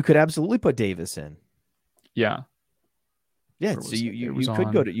 then you could absolutely put Davis in. Yeah. Yeah. So you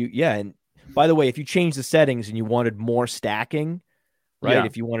could go to you. Yeah. And by the way, if you change the settings and you wanted more stacking, right? Yeah.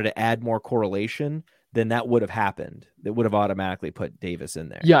 If you wanted to add more correlation, then that would have happened. That would have automatically put Davis in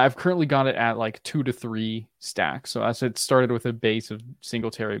there. Yeah, I've currently got it at like 2 to 3 stacks. So as it started with a base of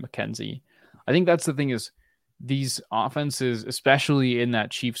Singletary, McKenzie. I think that's the thing is these offenses, especially in that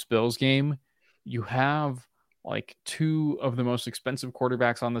Chiefs-Bills game, you have like 2 of the most expensive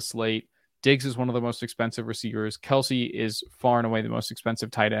quarterbacks on the slate. Diggs is one of the most expensive receivers. Kelsey is far and away the most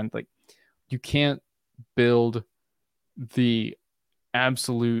expensive tight end. Like, you can't build the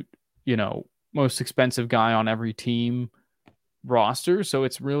absolute, most expensive guy on every team roster. So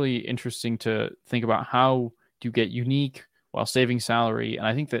it's really interesting to think about how do you get unique while saving salary. And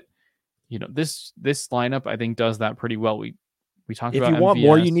I think that, this lineup, I think, does that pretty well. We talked about if you want MVS.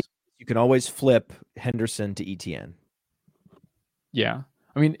 more unique, you can always flip Henderson to ETN. Yeah.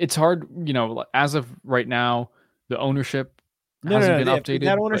 I mean, it's hard, as of right now, the ownership hasn't been updated.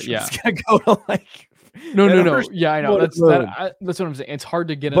 That ownership yeah. is going to go to like... No. Yeah, I know. That's what I'm saying. It's hard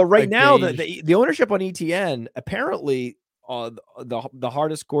to get. But right now, the ownership on ETN apparently the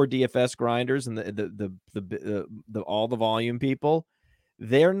hardest core DFS grinders and the all the volume people,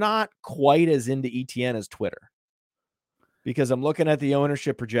 they're not quite as into ETN as Twitter. Because I'm looking at the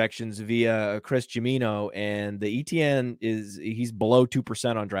ownership projections via Chris Gimino, and the ETN he's below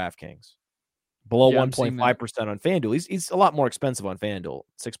 2% on DraftKings, below 1.5% on FanDuel. He's a lot more expensive on FanDuel,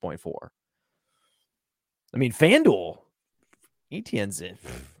 6.4. I mean, FanDuel, ETN's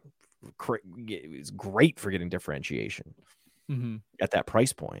is great for getting differentiation at that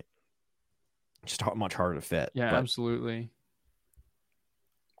price point. Just much harder to fit. Yeah, absolutely.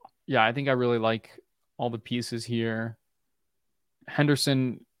 Yeah, I think I really like all the pieces here.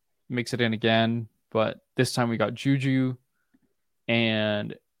 Henderson makes it in again, but this time we got Juju,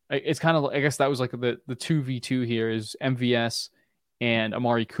 and it's kind of, I guess that was like the 2v2 here is MVS and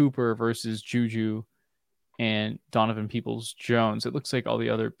Amari Cooper versus Juju and Donovan Peoples-Jones. It looks like all the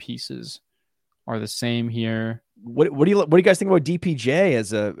other pieces are the same here. What do you guys think about DPJ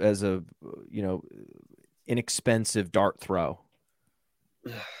as a inexpensive dart throw?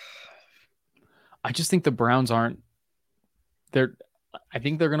 I just think the Browns I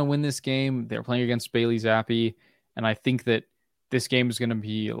think they're going to win this game. They're playing against Bailey Zappi, and I think that this game is going to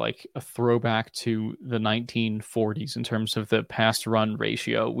be like a throwback to the 1940s in terms of the pass run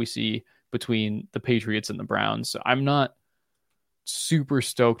ratio we see between the Patriots and the Browns. So I'm not super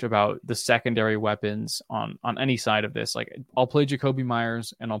stoked about the secondary weapons on any side of this. Like, I'll play Jacoby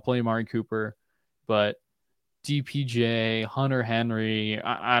Myers and I'll play Amari Cooper, but DPJ, Hunter Henry,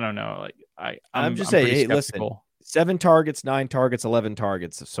 I don't know. Like, I'm just saying, hey, listen, 7 targets, 9 targets, 11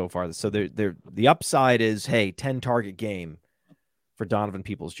 targets so far. So they're the upside is, hey, 10 target game for Donovan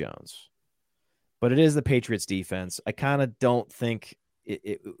Peoples-Jones. But it is the Patriots defense. I kind of don't think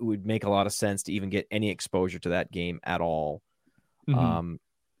it would make a lot of sense to even get any exposure to that game at all. Mm-hmm.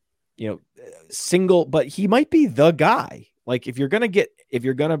 But he might be the guy. Like, if you're gonna go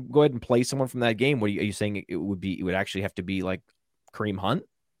ahead and play someone from that game, are you saying it would actually have to be like Kareem Hunt,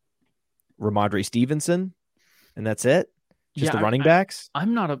 Ramondre Stevenson, and that's it? Just the running backs?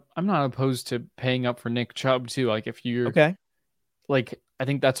 I'm not opposed to paying up for Nick Chubb too. Like, if you're okay, like, I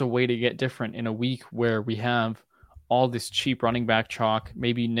think that's a way to get different in a week where we have all this cheap running back chalk.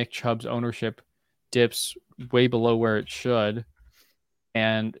 Maybe Nick Chubb's ownership dips way below where it should,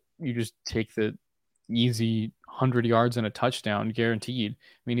 and you just take the easy 100 yards and a touchdown guaranteed.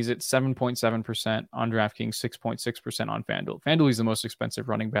 I mean, he's at 7.7% on DraftKings, 6.6% on FanDuel. FanDuel is the most expensive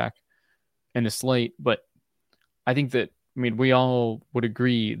running back in the slate, but I think that, we all would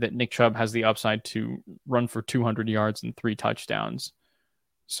agree that Nick Chubb has the upside to run for 200 yards and 3 touchdowns.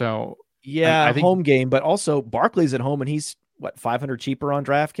 So yeah, I think home game, but also Barkley's at home and he's 500 cheaper on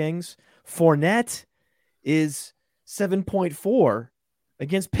DraftKings. Fournette is 7.4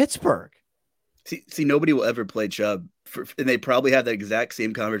 against Pittsburgh. See, nobody will ever play Chubb, and they probably have the exact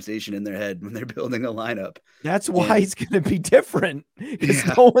same conversation in their head when they're building a lineup. That's why he's going to be different, because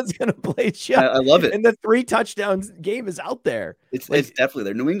no one's going to play Chubb. I love it. And the 3 touchdowns game is out there. It's definitely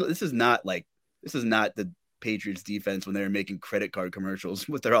there. New England. This is not the Patriots defense when they were making credit card commercials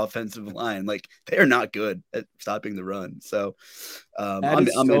with their offensive line. Like, they are not good at stopping the run. So I'm in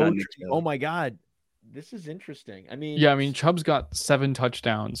on Nick Chubb. Oh my God. This is interesting. Chubb's got 7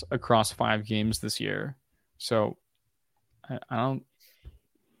 touchdowns across 5 games this year. So I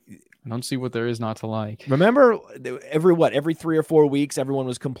don't see what there is not to like. Remember every 3 or 4 weeks, everyone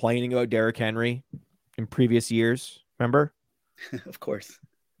was complaining about Derrick Henry in previous years. Remember? Of course.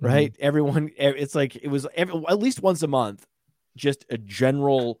 Right. Mm-hmm. Everyone, it's like, it was at least once a month, just a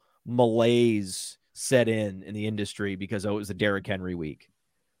general malaise set in the industry because it was a Derrick Henry week.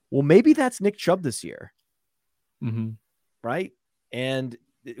 Well, maybe that's Nick Chubb this year. Mm-hmm. Right. And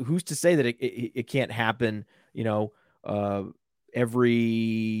who's to say that it can't happen,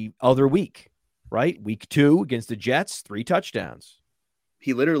 every other week, right? Week 2 against the Jets, 3 touchdowns.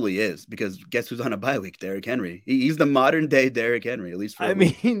 He literally is, because guess who's on a bye week? Derrick Henry. He's the modern day Derrick Henry, at least for a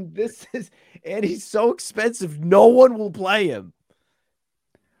week. And he's so expensive. No one will play him.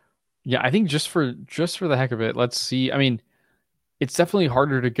 Yeah, I think just for the heck of it, let's see. It's definitely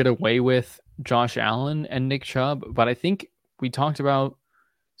harder to get away with Josh Allen and Nick Chubb, but I think we talked about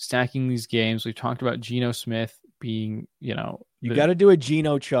stacking these games. We talked about Geno Smith being, you got to do a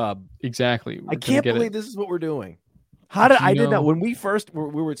Geno Chubb. Exactly. I can't believe this is what we're doing. I did not. When we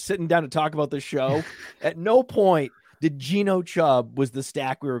were sitting down to talk about this show, at no point did Geno Chubb was the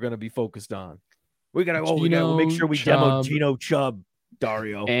stack we were going to be focused on. We got to make sure we demo Geno Chubb,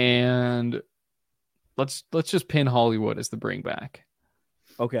 Dario. And let's just pin Hollywood as the bring back.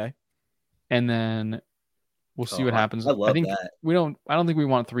 Okay. And then we'll see what happens. I love that. I don't think we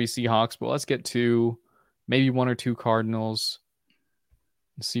want 3 Seahawks, but let's get 2, maybe 1 or 2 Cardinals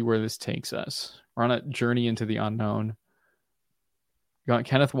and see where this takes us. We're on a journey into the unknown. You got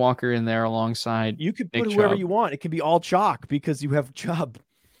Kenneth Walker in there alongside. You could put whoever you want. It can be all chalk because you have Chubb.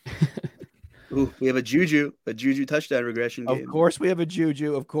 Ooh, we have a Juju touchdown regression game. Of course we have a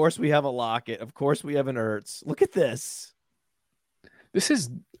Juju. Of course we have a Lockett. Of course we have an Ertz. Look at this.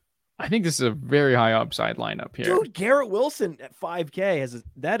 I think this is a very high upside lineup here. Dude, Garrett Wilson at 5K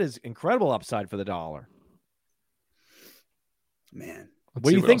that is incredible upside for the dollar. Man. What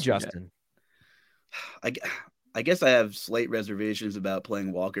do you think, Justin? I guess I have slight reservations about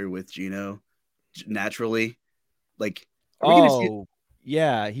playing Walker with Geno naturally. Like,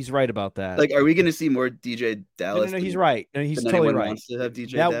 yeah, he's right about that. Like, are we going to see more DJ Dallas? No, he's right. No, he's totally right. Wants to have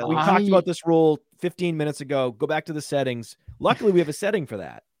DJ Dallas? We talked about this rule 15 minutes ago. Go back to the settings. Luckily, we have a setting for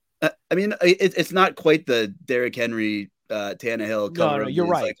that. It's not quite the Derrick Henry, Tannehill cover. No, you're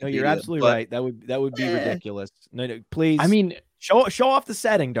right. No, you're absolutely right. That would be ridiculous. No, please. Show off the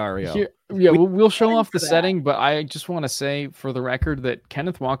setting, Dario. We'll show off the setting, but I just want to say for the record that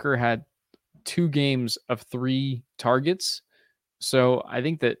Kenneth Walker had 2 games of 3 targets So I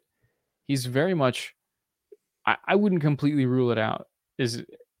think that he's very much. I wouldn't completely rule it out.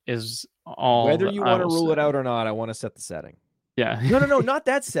 Is all Whether that you I want to will rule say. it out or not, I want to set the setting. Yeah. No, not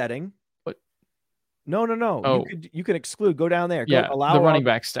that setting. What? No. Oh. You could exclude. Go down there. Yeah. Go allow the running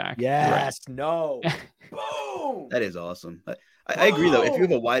back stack. Yes. Right. No. Boom. That is awesome. I agree though. If you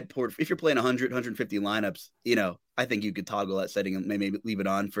have a wide port, if you're playing 100, 150 lineups, I think you could toggle that setting and maybe leave it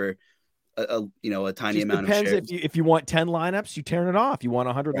on for a tiny Just amount depends of shares. if you want 10 lineups, you turn it off. You want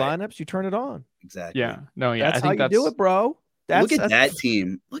 100 Right. lineups, you turn it on. Exactly. Yeah. No. Yeah. That's I think how you do it, bro. Look at that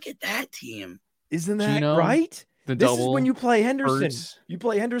team. Isn't that Geno, right? The This double. is when you play Henderson. Hurts. You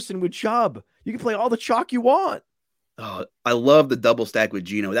play Henderson with Chubb. You can play all the chalk you want. Oh, I love the double stack with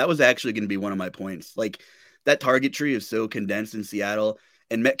Geno. That was actually going to be one of my points. Like that target tree is so condensed in Seattle,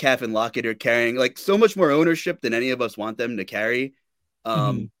 and Metcalf and Lockett are carrying like so much more ownership than any of us want them to carry.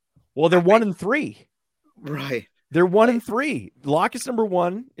 Well, they're 1-3. Right. They're 1-3. Lockett's number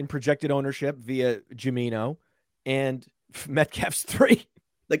 1 in projected ownership via Jamino, and Metcalf's 3.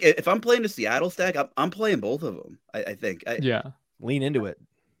 Like if I'm playing the Seattle stack, I'm playing both of them. I think. Yeah. Lean into it.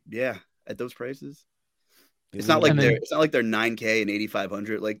 Yeah, at those prices. It's not like they're 9K and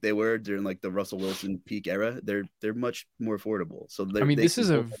 8,500 like they were during like the Russell Wilson peak era. They're much more affordable. So this is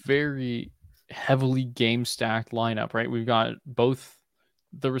a very heavily game stacked lineup, right? We've got both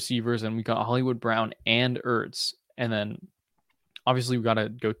the receivers and we got Hollywood Brown and Ertz, and then obviously we got to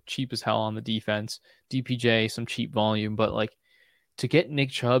go cheap as hell on the defense. DPJ, some cheap volume, but like to get Nick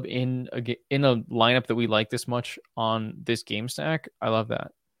Chubb in a lineup that we like this much on this game stack, I love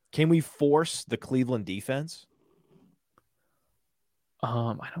that. Can we force the Cleveland defense?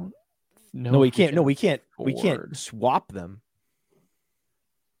 I don't know. No, we can't. No, we can't. We can't swap them.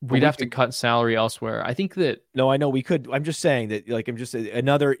 We'd have to cut salary elsewhere. I think that. No, I know we could. I'm just saying that. Like,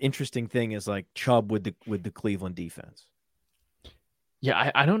 another interesting thing is like Chubb with the Cleveland defense.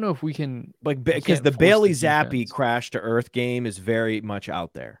 Yeah, I don't know if we can, like, because the Bailey Zappi crash to earth game is very much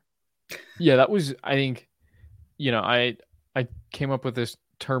out there. Yeah, that was. I think, I came up with this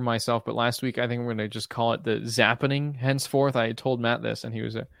term myself, but last week I think we're going to just call it the zappening henceforth. I told Matt this and he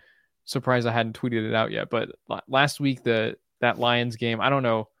was surprised I hadn't tweeted it out yet, but last week that Lions game, I don't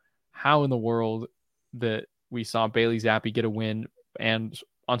know how in the world that we saw Bailey Zappi get a win and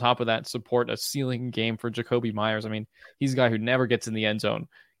on top of that support a ceiling game for Jacoby Myers. I mean, he's a guy who never gets in the end zone,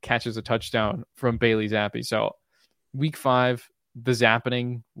 catches a touchdown from Bailey Zappi. So week 5, the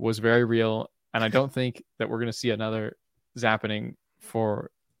zappening was very real, and I don't think that we're going to see another zappening for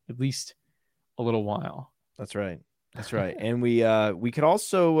at least a little while. That's right. And we could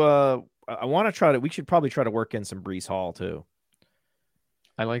also we should probably try to work in some Breece Hall too.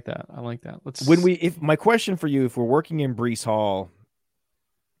 I like that. My question for you, if we're working in Breece Hall,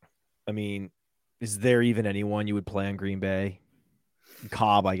 I mean, is there even anyone you would play on Green Bay?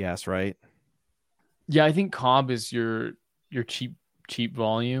 Cobb, I guess, right? Yeah, I think Cobb is your cheap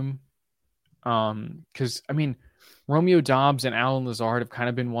volume. Because I mean, Romeo Doubs and Alan Lazard have kind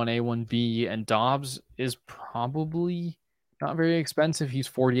of been 1A, 1B, and Doubs is probably not very expensive. He's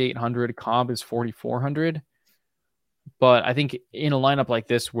 4,800. Cobb is 4,400. But I think in a lineup like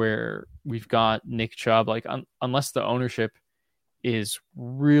this where we've got Nick Chubb, like unless the ownership is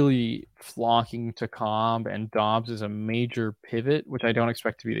really flocking to Cobb and Doubs is a major pivot, which I don't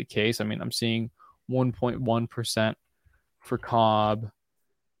expect to be the case. I mean, I'm seeing 1.1% for Cobb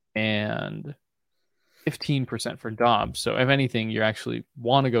and 15% for Doubs. So if anything, you actually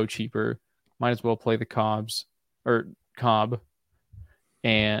want to go cheaper, might as well play the Cobb.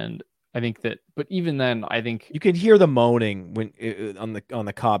 And I think that, but even then, I think you can hear the moaning when on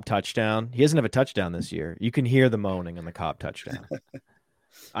the Cobb touchdown. He doesn't have a touchdown this year. You can hear the moaning on the Cobb touchdown.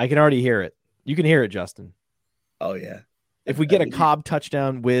 I can already hear it. You can hear it, Justin. Oh yeah. If we get a Cobb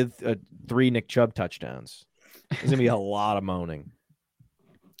touchdown with 3 Nick Chubb touchdowns, there's gonna be a lot of moaning.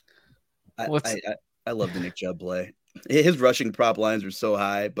 I love the Nick Chubb play. His rushing prop lines are so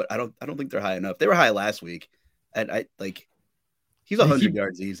high, but I don't think they're high enough. They were high last week, and he's 100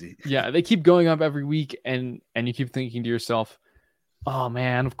 yards easy. Yeah, they keep going up every week, and you keep thinking to yourself, "Oh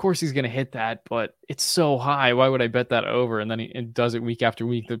man, of course he's going to hit that, but it's so high. Why would I bet that over?" And then he does it week after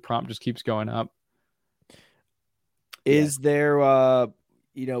week. The prop just keeps going up. Is there,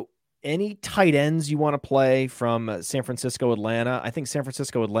 any tight ends you want to play from San Francisco, Atlanta? I think San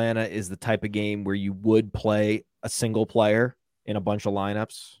Francisco, Atlanta is the type of game where you would play a single player in a bunch of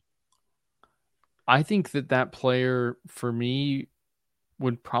lineups. I think that player for me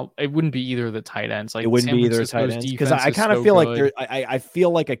would probably, it wouldn't be either of the tight ends. Like it wouldn't be either tight ends because I kind of feel like I feel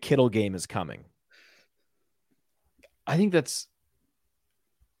like a Kittle game is coming. I think that's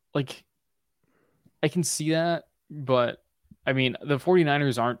like, I can see that, but I mean, the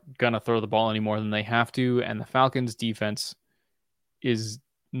 49ers aren't going to throw the ball any more than they have to, and the Falcons' defense is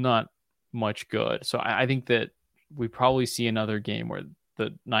not much good. So I think that we probably see another game where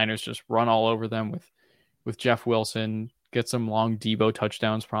the Niners just run all over them with Jeff Wilson, get some long Debo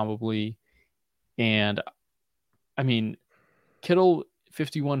touchdowns probably. And, I mean, Kittle,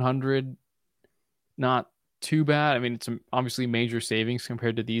 5,100, not too bad. I mean, it's obviously major savings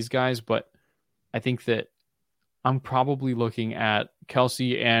compared to these guys, but I think that I'm probably looking at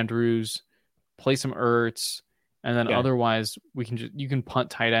Kelsey, Andrews, play some Ertz, and then otherwise you can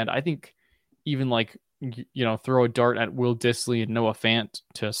punt tight end. I think even like, throw a dart at Will Dissly and Noah Fant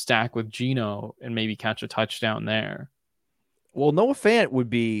to stack with Geno and maybe catch a touchdown there. Well, Noah Fant would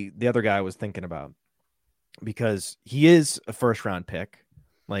be the other guy I was thinking about because he is a first round pick.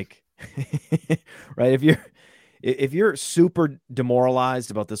 Like, right. If you're super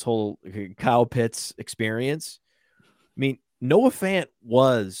demoralized about this whole Kyle Pitts experience, I mean, Noah Fant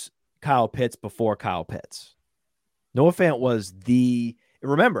was Kyle Pitts before Kyle Pitts. Noah Fant was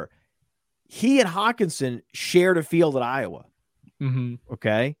remember, he and Hawkinson shared a field at Iowa. Mm-hmm.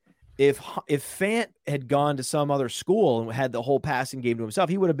 Okay. If Fant had gone to some other school and had the whole passing game to himself,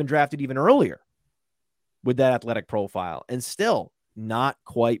 he would have been drafted even earlier with that athletic profile and still not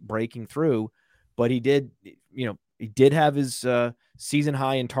quite breaking through. But he did have his season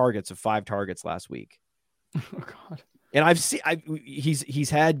high in targets of 5 targets last week. Oh God. And he's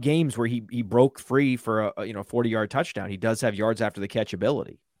had games where he broke free for a 40-yard touchdown. He does have yards after the catch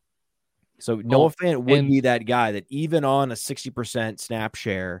ability. So Noah Fant would be that guy that even on a 60% snap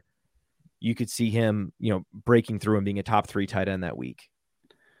share, you could see him, breaking through and being a top 3 tight end that week.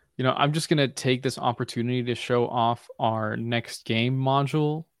 I'm just going to take this opportunity to show off our next game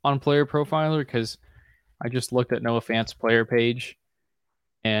module on Player Profiler because I just looked at Noah Fant's player page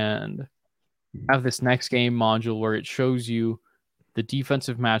and have this next game module where it shows you the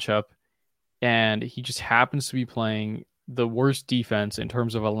defensive matchup, and he just happens to be playing the worst defense in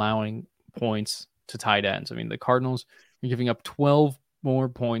terms of allowing points to tight ends. I mean, the Cardinals are giving up 12 more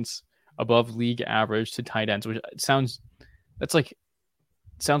points above league average to tight ends, which sounds like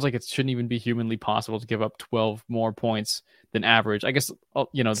it shouldn't even be humanly possible to give up 12 more points than average. I guess, the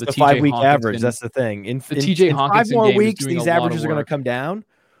TJ 5-week average. That's the thing. In TJ Hawkinson 5 more weeks, these averages are going to work. come down,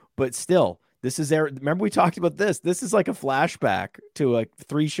 but still, this is Eric. Remember we talked about this. This is like a flashback to like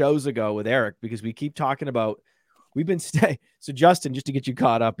 3 shows ago with Eric, because we keep talking about, so Justin, just to get you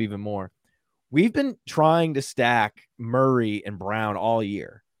caught up even more, we've been trying to stack Murray and Brown all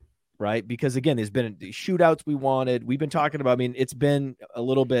year. Right. Because again, there's been shootouts we wanted. We've been talking about, it's been a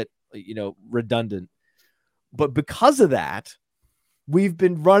little bit, redundant, but because of that, we've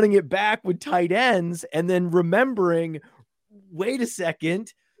been running it back with tight ends and then remembering, wait a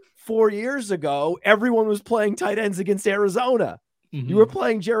second, 4 years ago, everyone was playing tight ends against Arizona. Mm-hmm. You were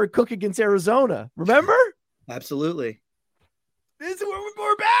playing Jared Cook against Arizona. Remember? Absolutely. This is where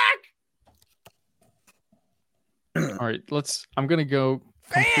we're back. All right, I'm going to go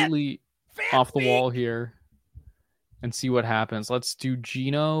completely off the wall here and see what happens. Let's do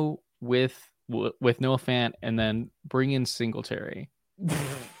Geno with Noah Fant and then bring in Singletary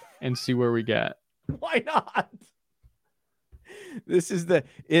and see where we get. Why not? This is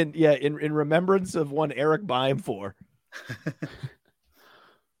in remembrance of one Eric Bime for.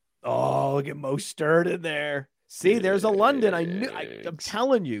 Oh, look at Mostert in there. See, there's a London. I'm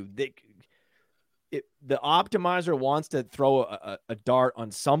telling you, the optimizer wants to throw a dart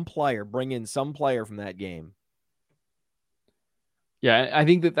on some player, bring in some player from that game. Yeah, I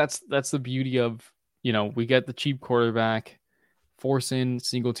think that's the beauty of, we get the cheap quarterback, force in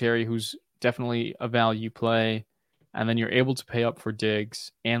Singletary, who's definitely a value play, and then you're able to pay up for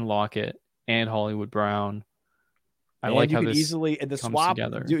Diggs and Lockett and Hollywood Brown. I and like you how could this easily and the comes swap.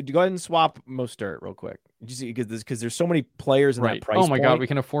 together. Go ahead and swap Mostert real quick. You see, because there's so many players in that price. Oh my point. God, we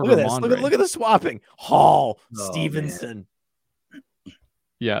can afford Look at Ramondre. this. Look at the swapping. Hall, Stevenson. Man.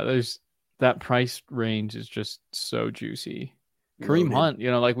 Yeah, there's that price range is just so juicy. Kareem Hunt,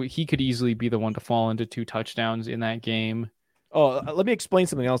 he could easily be the one to fall into 2 touchdowns in that game. Oh, let me explain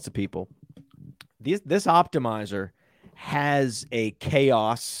something else to people. This optimizer has a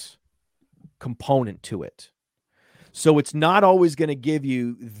chaos component to it. So it's not always going to give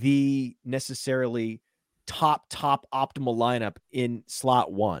you the necessarily top optimal lineup in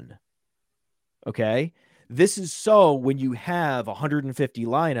slot 1. Okay. This is so when you have 150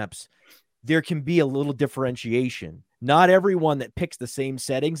 lineups, there can be a little differentiation. Not everyone that picks the same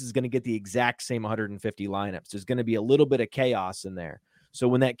settings is going to get the exact same 150 lineups. There's going to be a little bit of chaos in there. So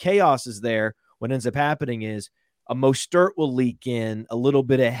when that chaos is there, what ends up happening is a Mostert will leak in a little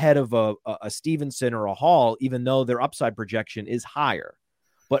bit ahead of a Stevenson or a Hall, even though their upside projection is higher.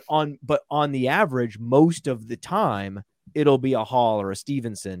 But on the average, most of the time, it'll be a Hall or a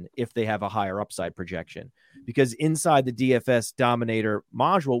Stevenson if they have a higher upside projection. Because inside the DFS Dominator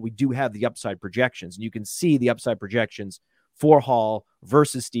module, we do have the upside projections. And you can see the upside projections for Hall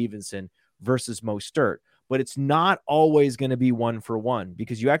versus Stevenson versus Mostert. But it's not always going to be 1-for-1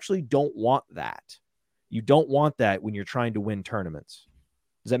 because you actually don't want that. You don't want that when you're trying to win tournaments.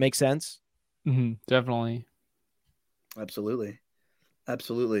 Does that make sense? Mm-hmm, definitely. Absolutely.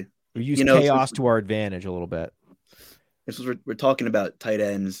 Absolutely. We use chaos to our advantage a little bit. This is we're talking about tight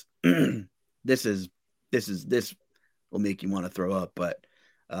ends. This will make you want to throw up, but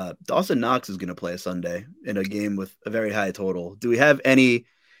Dawson Knox is going to play a Sunday in a game with a very high total. Do we have any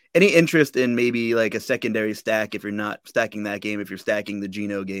interest in maybe like a secondary stack if you're not stacking that game, if you're stacking the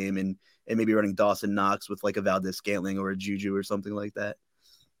Geno game and maybe running Dawson Knox with like a Valdes-Scantling or a Juju or something like that?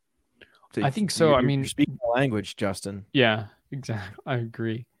 I think so. You're speaking the language, Justin. Yeah, exactly. I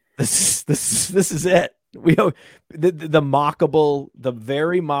agree. This is it. We the mockable, the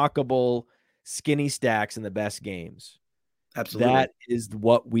very mockable skinny stacks in the best games. Absolutely. That is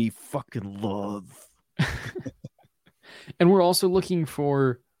what we fucking love. And we're also looking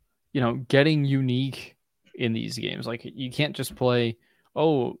for, getting unique in these games. Like you can't just play,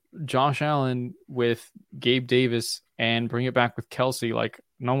 Josh Allen with Gabe Davis and bring it back with Kelsey. Like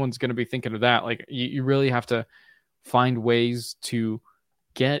no one's going to be thinking of that. Like you really have to find ways to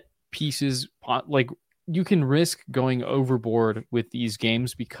get pieces. Like you can risk going overboard with these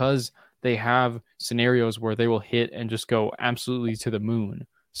games because they have scenarios where they will hit and just go absolutely to the moon.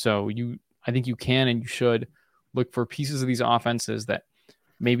 So I think you can and you should look for pieces of these offenses that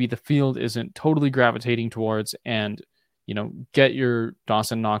maybe the field isn't totally gravitating towards and, get your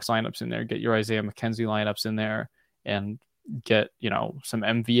Dawson Knox lineups in there, get your Isaiah McKenzie lineups in there and get, some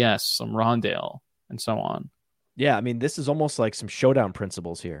MVS, some Rondale and so on. Yeah. I mean, this is almost like some showdown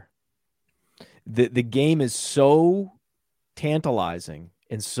principles here. The game is so tantalizing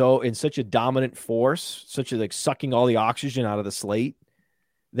and so in such a dominant force, such as like sucking all the oxygen out of the slate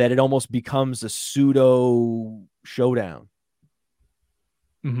that it almost becomes a pseudo showdown.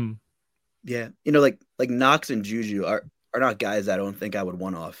 Mm-hmm. Yeah. Like Knox and Juju are not guys I don't think I would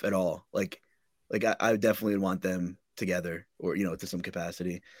one off at all. Like I definitely would want them together or, to some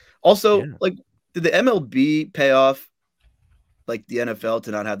capacity. Also, like, did the MLB pay off like the NFL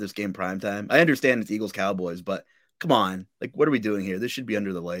to not have this game prime time? I understand it's Eagles Cowboys, but come on, like, what are we doing here? This should be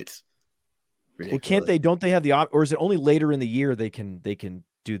under the lights. Ridiculous. Well, don't they have or is it only later in the year they can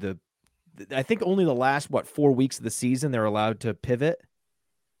do the, I think only the last, 4 weeks of the season they're allowed to pivot.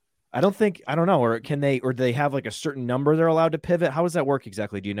 I don't know. Or do they have like a certain number they're allowed to pivot? How does that work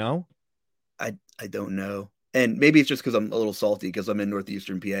exactly? Do you know? I don't know. And maybe it's just because I'm a little salty because I'm in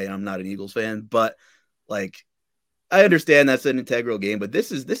Northeastern PA and I'm not an Eagles fan, but like, I understand that's an integral game, but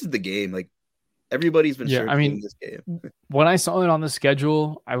this is the game. Like everybody's been searching this game. When I saw it on the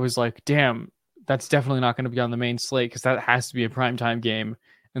schedule, I was like, damn, that's definitely not going to be on the main slate because that has to be a primetime game.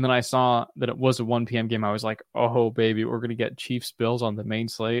 And then I saw that it was a 1 p.m. game. I was like, oh, baby, we're going to get Chiefs Bills on the main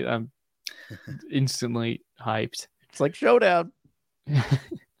slate. I'm instantly hyped. It's like showdown.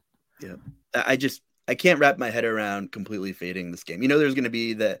 Yeah. I can't wrap my head around completely fading this game. There's going to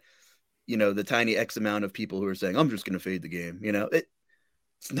be the tiny X amount of people who are saying, I'm just going to fade the game.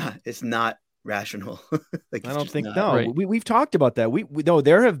 It's not rational. Like, I don't think not. Right. We've talked about that. We know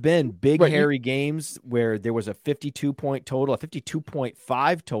there have been big hairy games where there was a 52-point total, a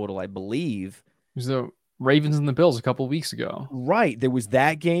 52.5 total, I believe. It was the Ravens and the Bills a couple of weeks ago. Right. There was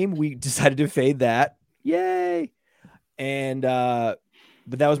that game. We decided to fade that. Yay. And but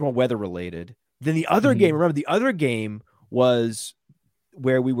that was more weather related. Then the other game, remember the other game was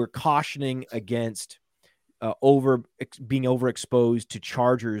where we were cautioning against being overexposed to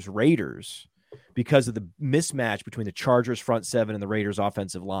Chargers Raiders because of the mismatch between the Chargers front seven and the Raiders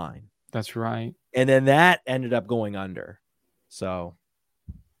offensive line. That's right. And then that ended up going under. So,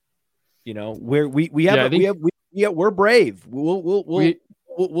 we're brave.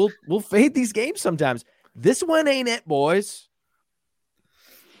 We'll fade these games sometimes. This one ain't it, boys.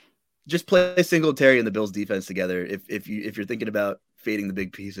 Just play Singletary and the Bills defense together. If you're thinking about fading the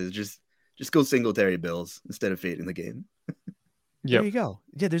big pieces, just go Singletary Bills instead of fading the game. There you go.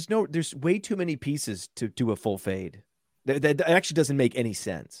 Yeah, there's way too many pieces to do a full fade. That actually doesn't make any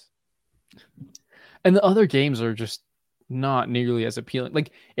sense. And the other games are just not nearly as appealing.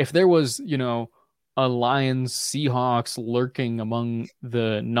 Like if there was, a Lions Seahawks lurking among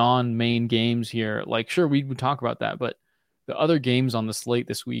the non-main games here, like sure we would talk about that, but the other games on the slate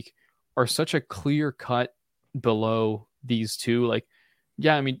this week are such a clear-cut below these two. Like,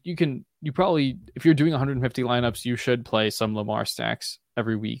 yeah, I mean, you probably, if you're doing 150 lineups, you should play some Lamar stacks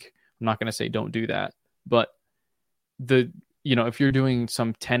every week. I'm not going to say don't do that, but if you're doing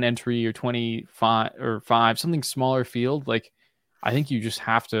some 10 entry or 25 or 5, something smaller field, like, I think you just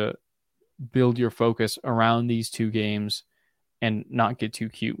have to build your focus around these two games and not get too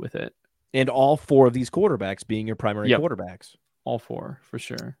cute with it. And all 4 of these quarterbacks being your primary quarterbacks. All 4 for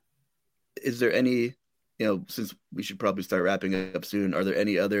sure. Is there any, since we should probably start wrapping up soon, are there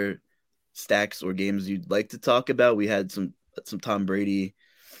any other stacks or games you'd like to talk about? We had some Tom Brady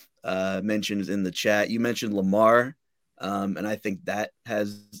mentions in the chat. You mentioned Lamar, and I think that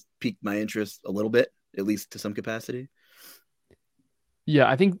has piqued my interest a little bit, at least to some capacity. Yeah,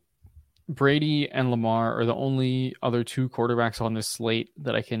 I think Brady and Lamar are the only other 2 quarterbacks on this slate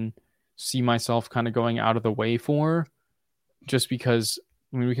that I can see myself kind of going out of the way for, just because,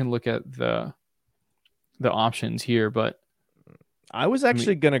 I mean, we can look at the options here, but I was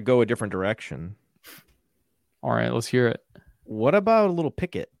actually going to go a different direction. All right, let's hear it. What about a little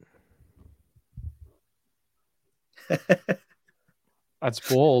Pickett? That's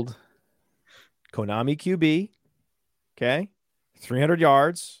bold. Konami QB. Okay. 300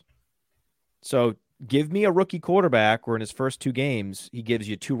 yards. So give me a rookie quarterback where in his first 2 games, he gives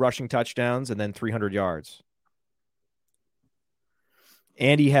you 2 rushing touchdowns and then 300 yards.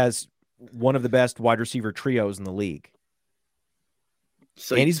 And he has one of the best wide receiver trios in the league.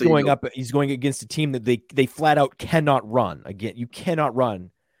 So, and he's going against a team that they flat out cannot run. Again, you cannot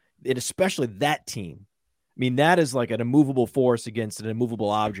run. And especially that team. I mean, that is like an immovable force against an immovable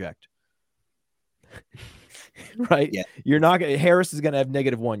object. Right? Yeah. You're not going to, Harris is going to have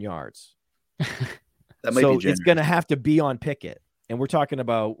 -1 yards. That might so be it's going to have to be on Pickett. And we're talking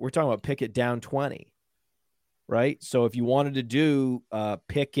about Pickett down 20. Right? So if you wanted to do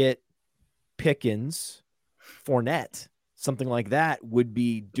Pickett, Pickens, Fournette, something like that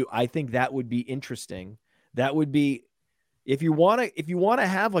I think that would be interesting. That would be, if you want to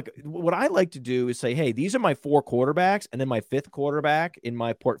have, like, what I like to do is say, hey, these are my 4 quarterbacks, and then my 5th quarterback in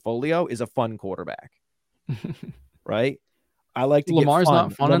my portfolio is a fun quarterback. Right? I like to Lamar's get fun.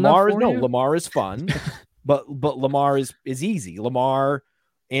 Not fun enough for you? Lamar is fun, but Lamar is easy. Lamar,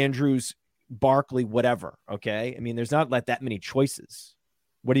 Andrews, Barkley, whatever. Okay. I mean, there's not like that many choices.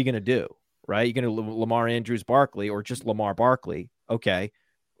 What are you going to do? Right? You're going to Lamar, Andrews, Barkley, or just Lamar, Barkley. Okay.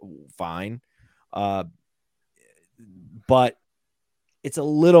 Fine. But it's a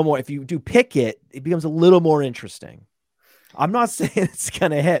little more, if you do Pickett, it becomes a little more interesting. I'm not saying it's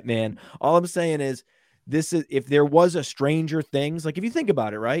going to hit, man. All I'm saying is, this is, if there was a Stranger Things, like, if you think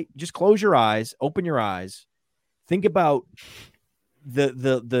about it, right? Just close your eyes, open your eyes, think about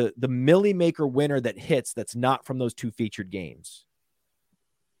the Millie Maker winner that hits that's not from those 2 featured games.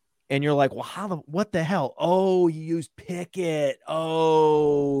 And you're like, well, what the hell? Oh, you used Pickett.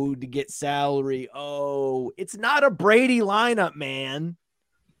 Oh, to get salary. Oh, it's not a Brady lineup, man.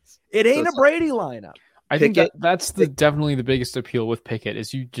 It ain't a Brady lineup. I think that's definitely the biggest appeal with Pickett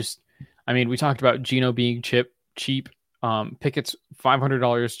is I mean, we talked about Geno being cheap. Pickett's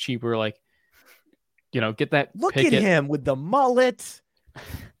 $500 cheaper. Like, get that. Look Pickett. At him with the mullet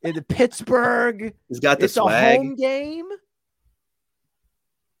in the Pittsburgh. He's got the swag. It's a home game.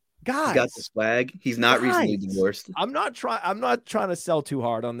 Guys, he's got the swag. He's not recently divorced. I'm not trying to sell too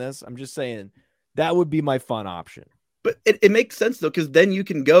hard on this. I'm just saying that would be my fun option. But it makes sense though, because then you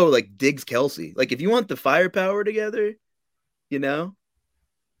can go like Diggs, Kelsey. Like, if you want the firepower together,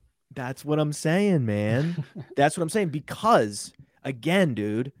 That's what I'm saying, man. That's what I'm saying. Because, again,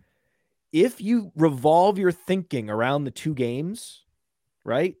 dude, if you revolve your thinking around the 2 games,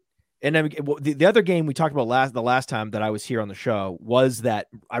 right? And then the other game we talked about the last time that I was here on the show was that,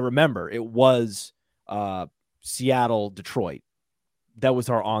 I remember, it was Seattle, Detroit. That was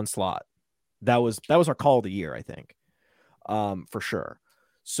our onslaught. That was our call of the year, I think, for sure.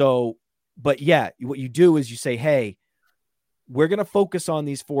 So, but yeah, what you do is you say, hey, we're going to focus on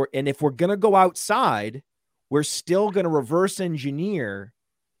these 4. And if we're going to go outside, we're still going to reverse engineer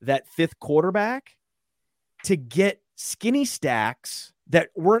that 5th quarterback to get skinny stacks that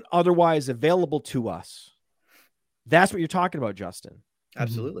weren't otherwise available to us. That's what you're talking about, Justin.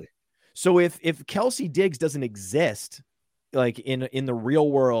 Absolutely. So if Kelsey Diggs doesn't exist, like in the real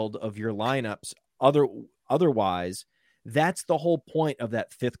world of your lineups, otherwise, that's the whole point of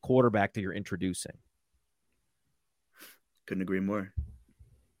that 5th quarterback that you're introducing. Couldn't agree more.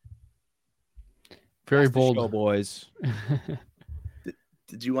 Very That's bold, the show, boys.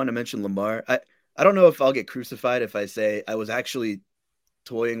 Did you want to mention Lamar? I don't know if I'll get crucified if I say I was actually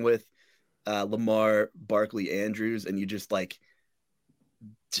toying with Lamar, Barkley, Andrews, and you just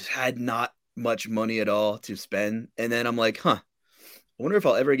had not much money at all to spend. And then I'm like, I wonder if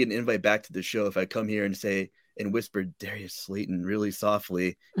I'll ever get an invite back to the show if I come here and say and whisper Darius Slayton really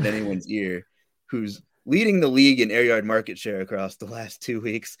softly in anyone's ear, who's leading the league in air yard market share across the last 2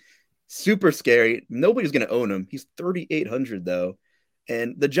 weeks. Super scary. Nobody's going to own him. He's 3,800 though.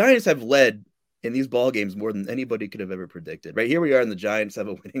 And the Giants have led in these ball games more than anybody could have ever predicted. Right here we are, and the Giants have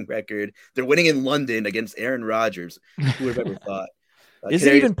a winning record. They're winning in London against Aaron Rodgers. Who would have ever thought? Is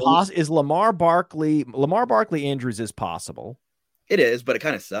it even possible? Is Lamar Barkley Andrews is possible? It is, but it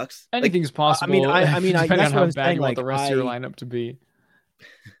kind of sucks. Anything's possible. I mean, depending that's on what how I'm bad saying. you want the rest of your I lineup to be.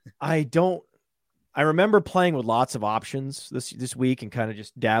 I remember playing with lots of options this week and kind of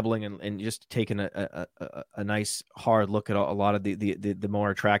just dabbling and just taking a nice hard look at a lot of the more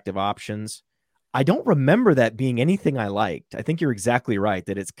attractive options. I don't remember that being anything I liked. I think you're exactly right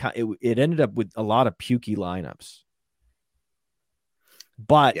that it ended up with a lot of pukey lineups.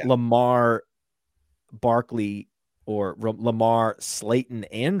 But yeah. Lamar Barkley or Lamar Slayton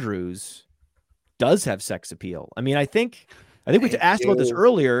Andrews does have sex appeal. I mean, I think we asked about this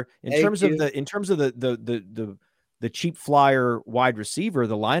earlier in terms of the cheap flyer wide receiver,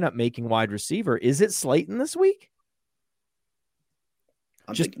 the lineup making wide receiver. Is it Slayton this week?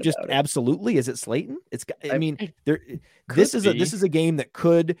 Just absolutely. Is it Slayton? This is a game that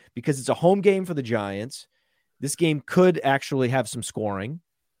could, because it's a home game for the Giants. This game could actually have some scoring,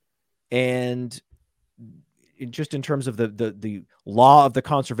 and just in terms of the law of the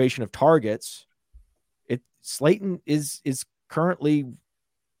conservation of targets, Slayton is currently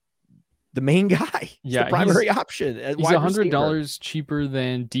the main guy. Yeah, the primary option. He's $100 cheaper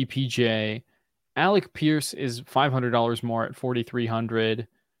than DPJ. Alec Pierce is $500 more at $4,300,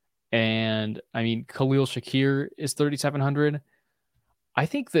 and I mean Khalil Shakir is $3,700. I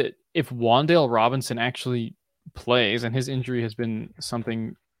think that if Wan'Dale Robinson actually plays, and his injury has been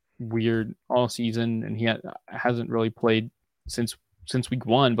something weird all season, and he hasn't really played since week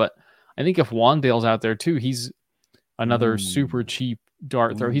 1, but I think if Wan'Dale's out there too, he's another super cheap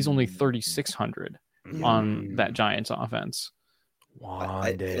dart throw. He's only $3,600 on that Giants offense.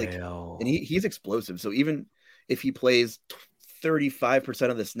 Wan'Dale. And he's explosive. So even if he plays 35%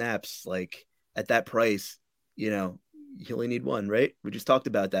 of the snaps, like at that price, you only need one, right? We just talked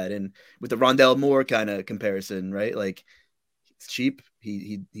about that. And with the Rondale Moore kind of comparison, right? Like it's cheap.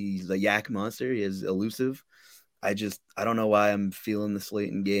 He's a yak monster. He is elusive. I don't know why I'm feeling the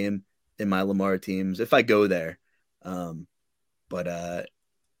Slayton game in my Lamar teams if I go there. But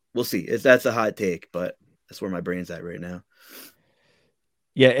we'll see. That's a hot take, but that's where my brain's at right now.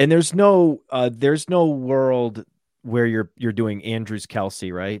 Yeah, and there's no world where you're doing Andrews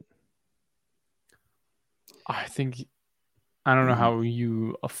Kelce, right? I don't know how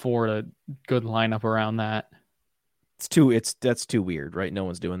you afford a good lineup around that. That's too weird, right? No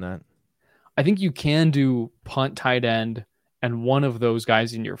one's doing that. I think you can do punt, tight end, and one of those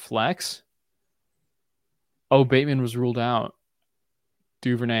guys in your flex. Oh, Bateman was ruled out.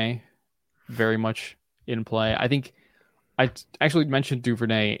 Duvernay, very much in play. I think I actually mentioned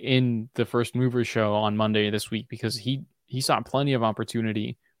Duvernay in the First Movers show on Monday this week because he saw plenty of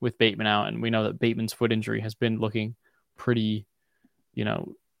opportunity with Bateman out, and we know that Bateman's foot injury has been looking pretty,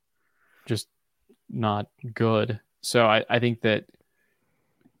 just not good. So I think that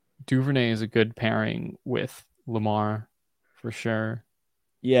Duvernay is a good pairing with Lamar for sure.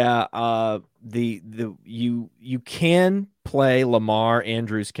 Yeah, you can play Lamar,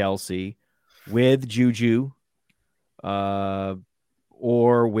 Andrews, Kelce with Juju, or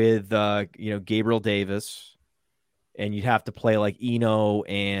with Gabriel Davis, and you'd have to play like Eno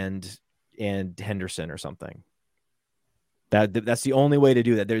and Henderson or something. That's the only way to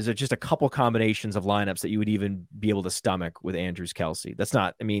do that. There's just a couple combinations of lineups that you would even be able to stomach with Andrews, Kelce. That's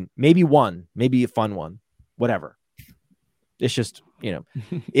not. I mean, maybe a fun one, whatever. It's just,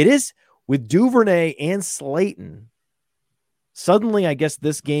 it is with Duvernay and Slayton. Suddenly, I guess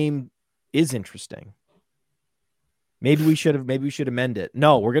this game is interesting. Maybe we should amend it.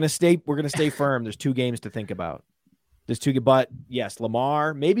 No, we're gonna stay firm. There's 2 games to think about. But yes,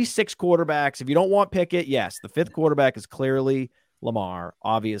 Lamar, maybe 6 quarterbacks. If you don't want Pickett, yes, the 5th quarterback is clearly Lamar,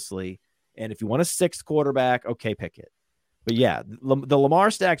 obviously. And if you want a 6th quarterback, okay, Pickett. But yeah, the Lamar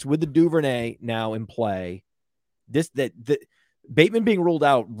stacks with the Duvernay now in play. The Bateman being ruled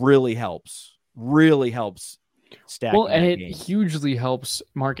out really helps stack. Well, and it hugely helps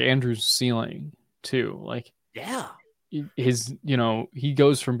Mark Andrews' ceiling too. Like, yeah, his he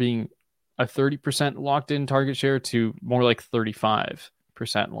goes from being a 30% locked in target share to more like 35%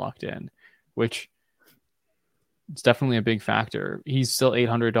 locked in, which is definitely a big factor. He's still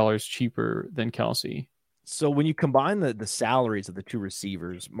 $800 cheaper than Kelce. So when you combine the salaries of the two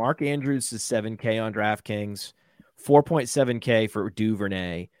receivers, Mark Andrews is $7K on DraftKings, $4.7K for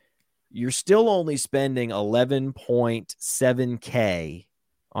Duvernay. You're still only spending $11.7K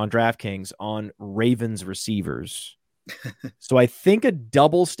on DraftKings on Ravens receivers. So I think a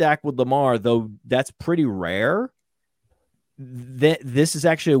double stack with Lamar, though that's pretty rare, this is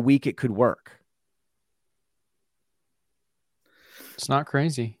actually a week it could work. It's not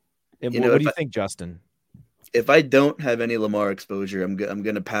crazy. What do you think, Justin? If I don't have any Lamar exposure, I'm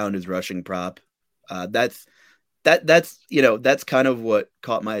going to pound his rushing prop. That's kind of what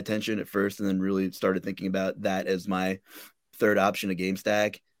caught my attention at first, and then really started thinking about that as my third option to game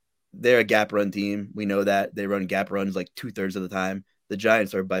stack. They're a gap run team. We know that they run gap runs like 2/3 of the time. The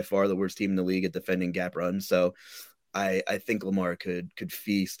Giants are by far the worst team in the league at defending gap runs. So I think Lamar could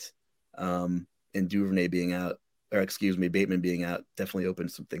feast, and Duvernay being out, Bateman being out definitely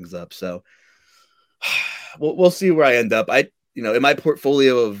opens some things up. So we'll see where I end up. In my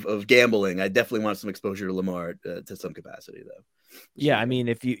portfolio of gambling, I definitely want some exposure to Lamar to some capacity, though. Yeah, I mean,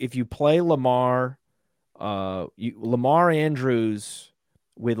 if you play Lamar, Lamar Andrews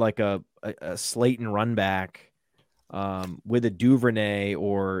with like a Slayton run back, with a Duvernay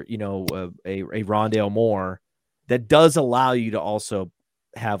or a Rondale Moore, that does allow you to also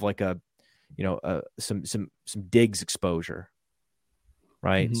have like some Diggs exposure,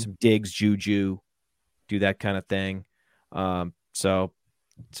 right? Mm-hmm. Some Diggs, Juju, do that kind of thing. So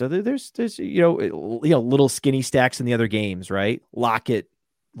there's little skinny stacks in the other games, right? Lockett,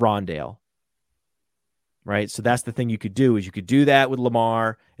 Rondale, right? So that's the thing you could do is you could do that with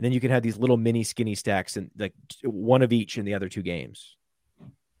Lamar, and then you can have these little mini skinny stacks and like one of each in the other two games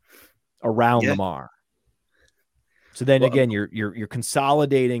around Lamar. So then again, you're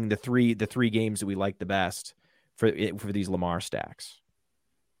consolidating the three games that we like the best for these Lamar stacks.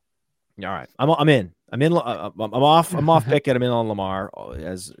 All right, I'm in. I'm off Pickett. I'm in on Lamar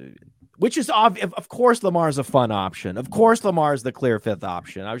which is obvious. Of course, Lamar is a fun option. Of course, Lamar is the clear fifth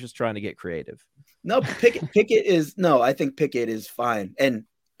option. I was just trying to get creative. No, Pickett is no. I think Pickett is fine, and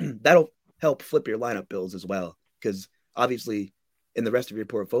that'll help flip your lineup builds as well. Because obviously, in the rest of your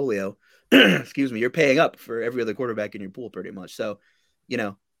portfolio, you're paying up for every other quarterback in your pool pretty much. So,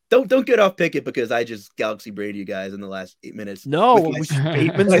 don't get off Pickett because I just galaxy brained you guys in the last 8 minutes. No,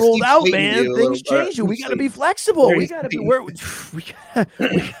 Bateman's ruled out, man. Things change. We got to be flexible. We got to be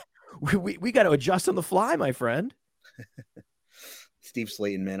we got to adjust on the fly, my friend. Steve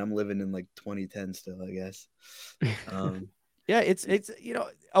Slayton, man, I'm living in like 2010 still, I guess. Yeah, it's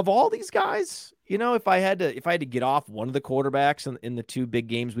of all these guys, if I had to get off one of the quarterbacks in the two big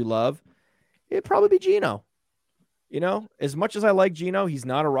games we love, it'd probably be Geno. As much as I like Geno, he's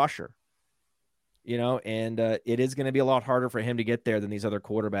not a rusher. And it is going to be a lot harder for him to get there than these other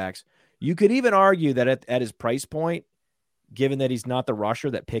quarterbacks. You could even argue that at his price point, given that he's not the rusher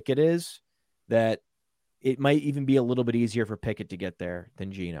that Pickett is, that it might even be a little bit easier for Pickett to get there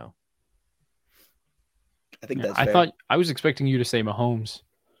than Geno. I think that's I fair. thought I was expecting you to say Mahomes.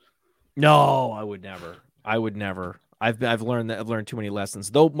 No, I would never. I've learned too many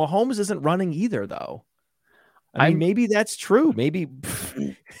lessons. Though Mahomes isn't running either, though. I mean, maybe that's true. Maybe.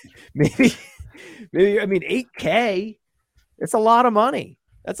 I mean, $8K. It's a lot of money.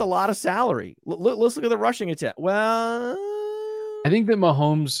 That's a lot of salary. Let's look at the rushing attack. Well, I think that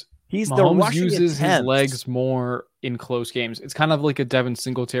Mahomes uses his legs more in close games. It's kind of like a Devin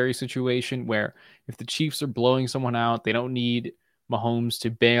Singletary situation where if the Chiefs are blowing someone out, they don't need Mahomes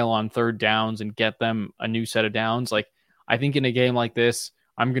to bail on third downs and get them a new set of downs. Like, I think in a game like this,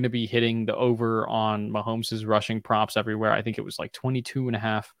 I'm going to be hitting the over on Mahomes' rushing props everywhere. I think it was like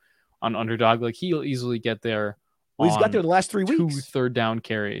 22.5 on Underdog. Like, he'll easily get there. Well, he's got there the last 3 weeks. 2 third down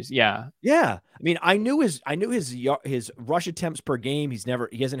carries. Yeah. Yeah. I mean, I knew his rush attempts per game. He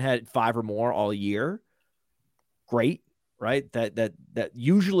hasn't had 5 or more all year. Great. Right. That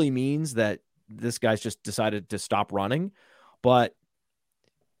usually means that this guy's just decided to stop running. But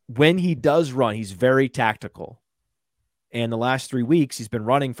when he does run, he's very tactical. And the last 3 weeks, he's been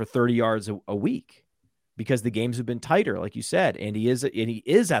running for 30 yards a week because the games have been tighter, like you said, and he is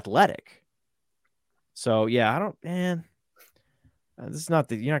athletic. So yeah, this is not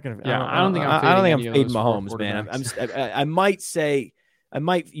the you're not gonna. Yeah, I don't think I'm fading Mahomes, man.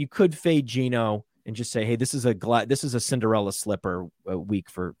 You could fade Geno and just say, hey, this is a Cinderella slipper week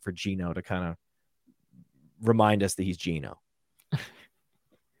for Geno to kind of remind us that he's Geno.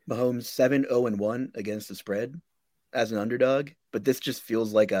 Mahomes 7-0-1 against the spread as an underdog, but this just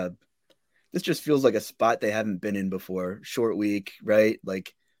feels like a spot they haven't been in before. Short week, right?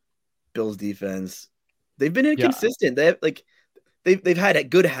 Like Bills defense, they've been inconsistent. Yeah. They've had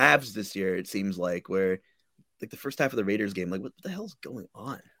good halves this year. It seems like where the first half of the Raiders game. Like, what the hell's going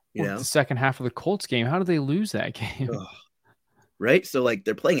on? You know, the second half of the Colts game. How did they lose that game? Right. So like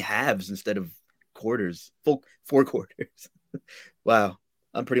they're playing halves instead of quarters, full 4 quarters. Wow.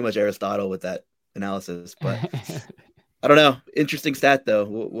 I'm pretty much Aristotle with that analysis, but I don't know. Interesting stat though.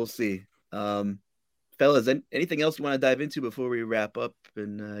 We'll see. Fellas, anything else you want to dive into before we wrap up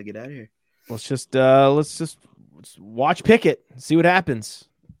and get out of here? Let's just watch Pickett, see what happens.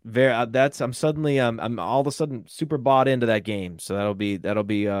 I'm all of a sudden super bought into that game. So I'll be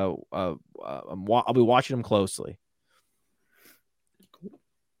watching him closely.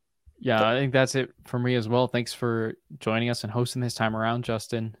 Yeah, I think that's it for me as well. Thanks for joining us and hosting this time around,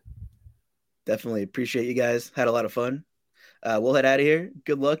 Justin. Definitely appreciate you guys. Had a lot of fun. We'll head out of here.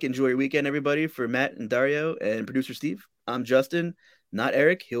 Good luck. Enjoy your weekend, everybody. For Matt and Dario and producer Steve, I'm Justin, not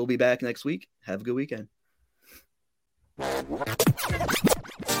Eric. He'll be back next week. Have a good weekend.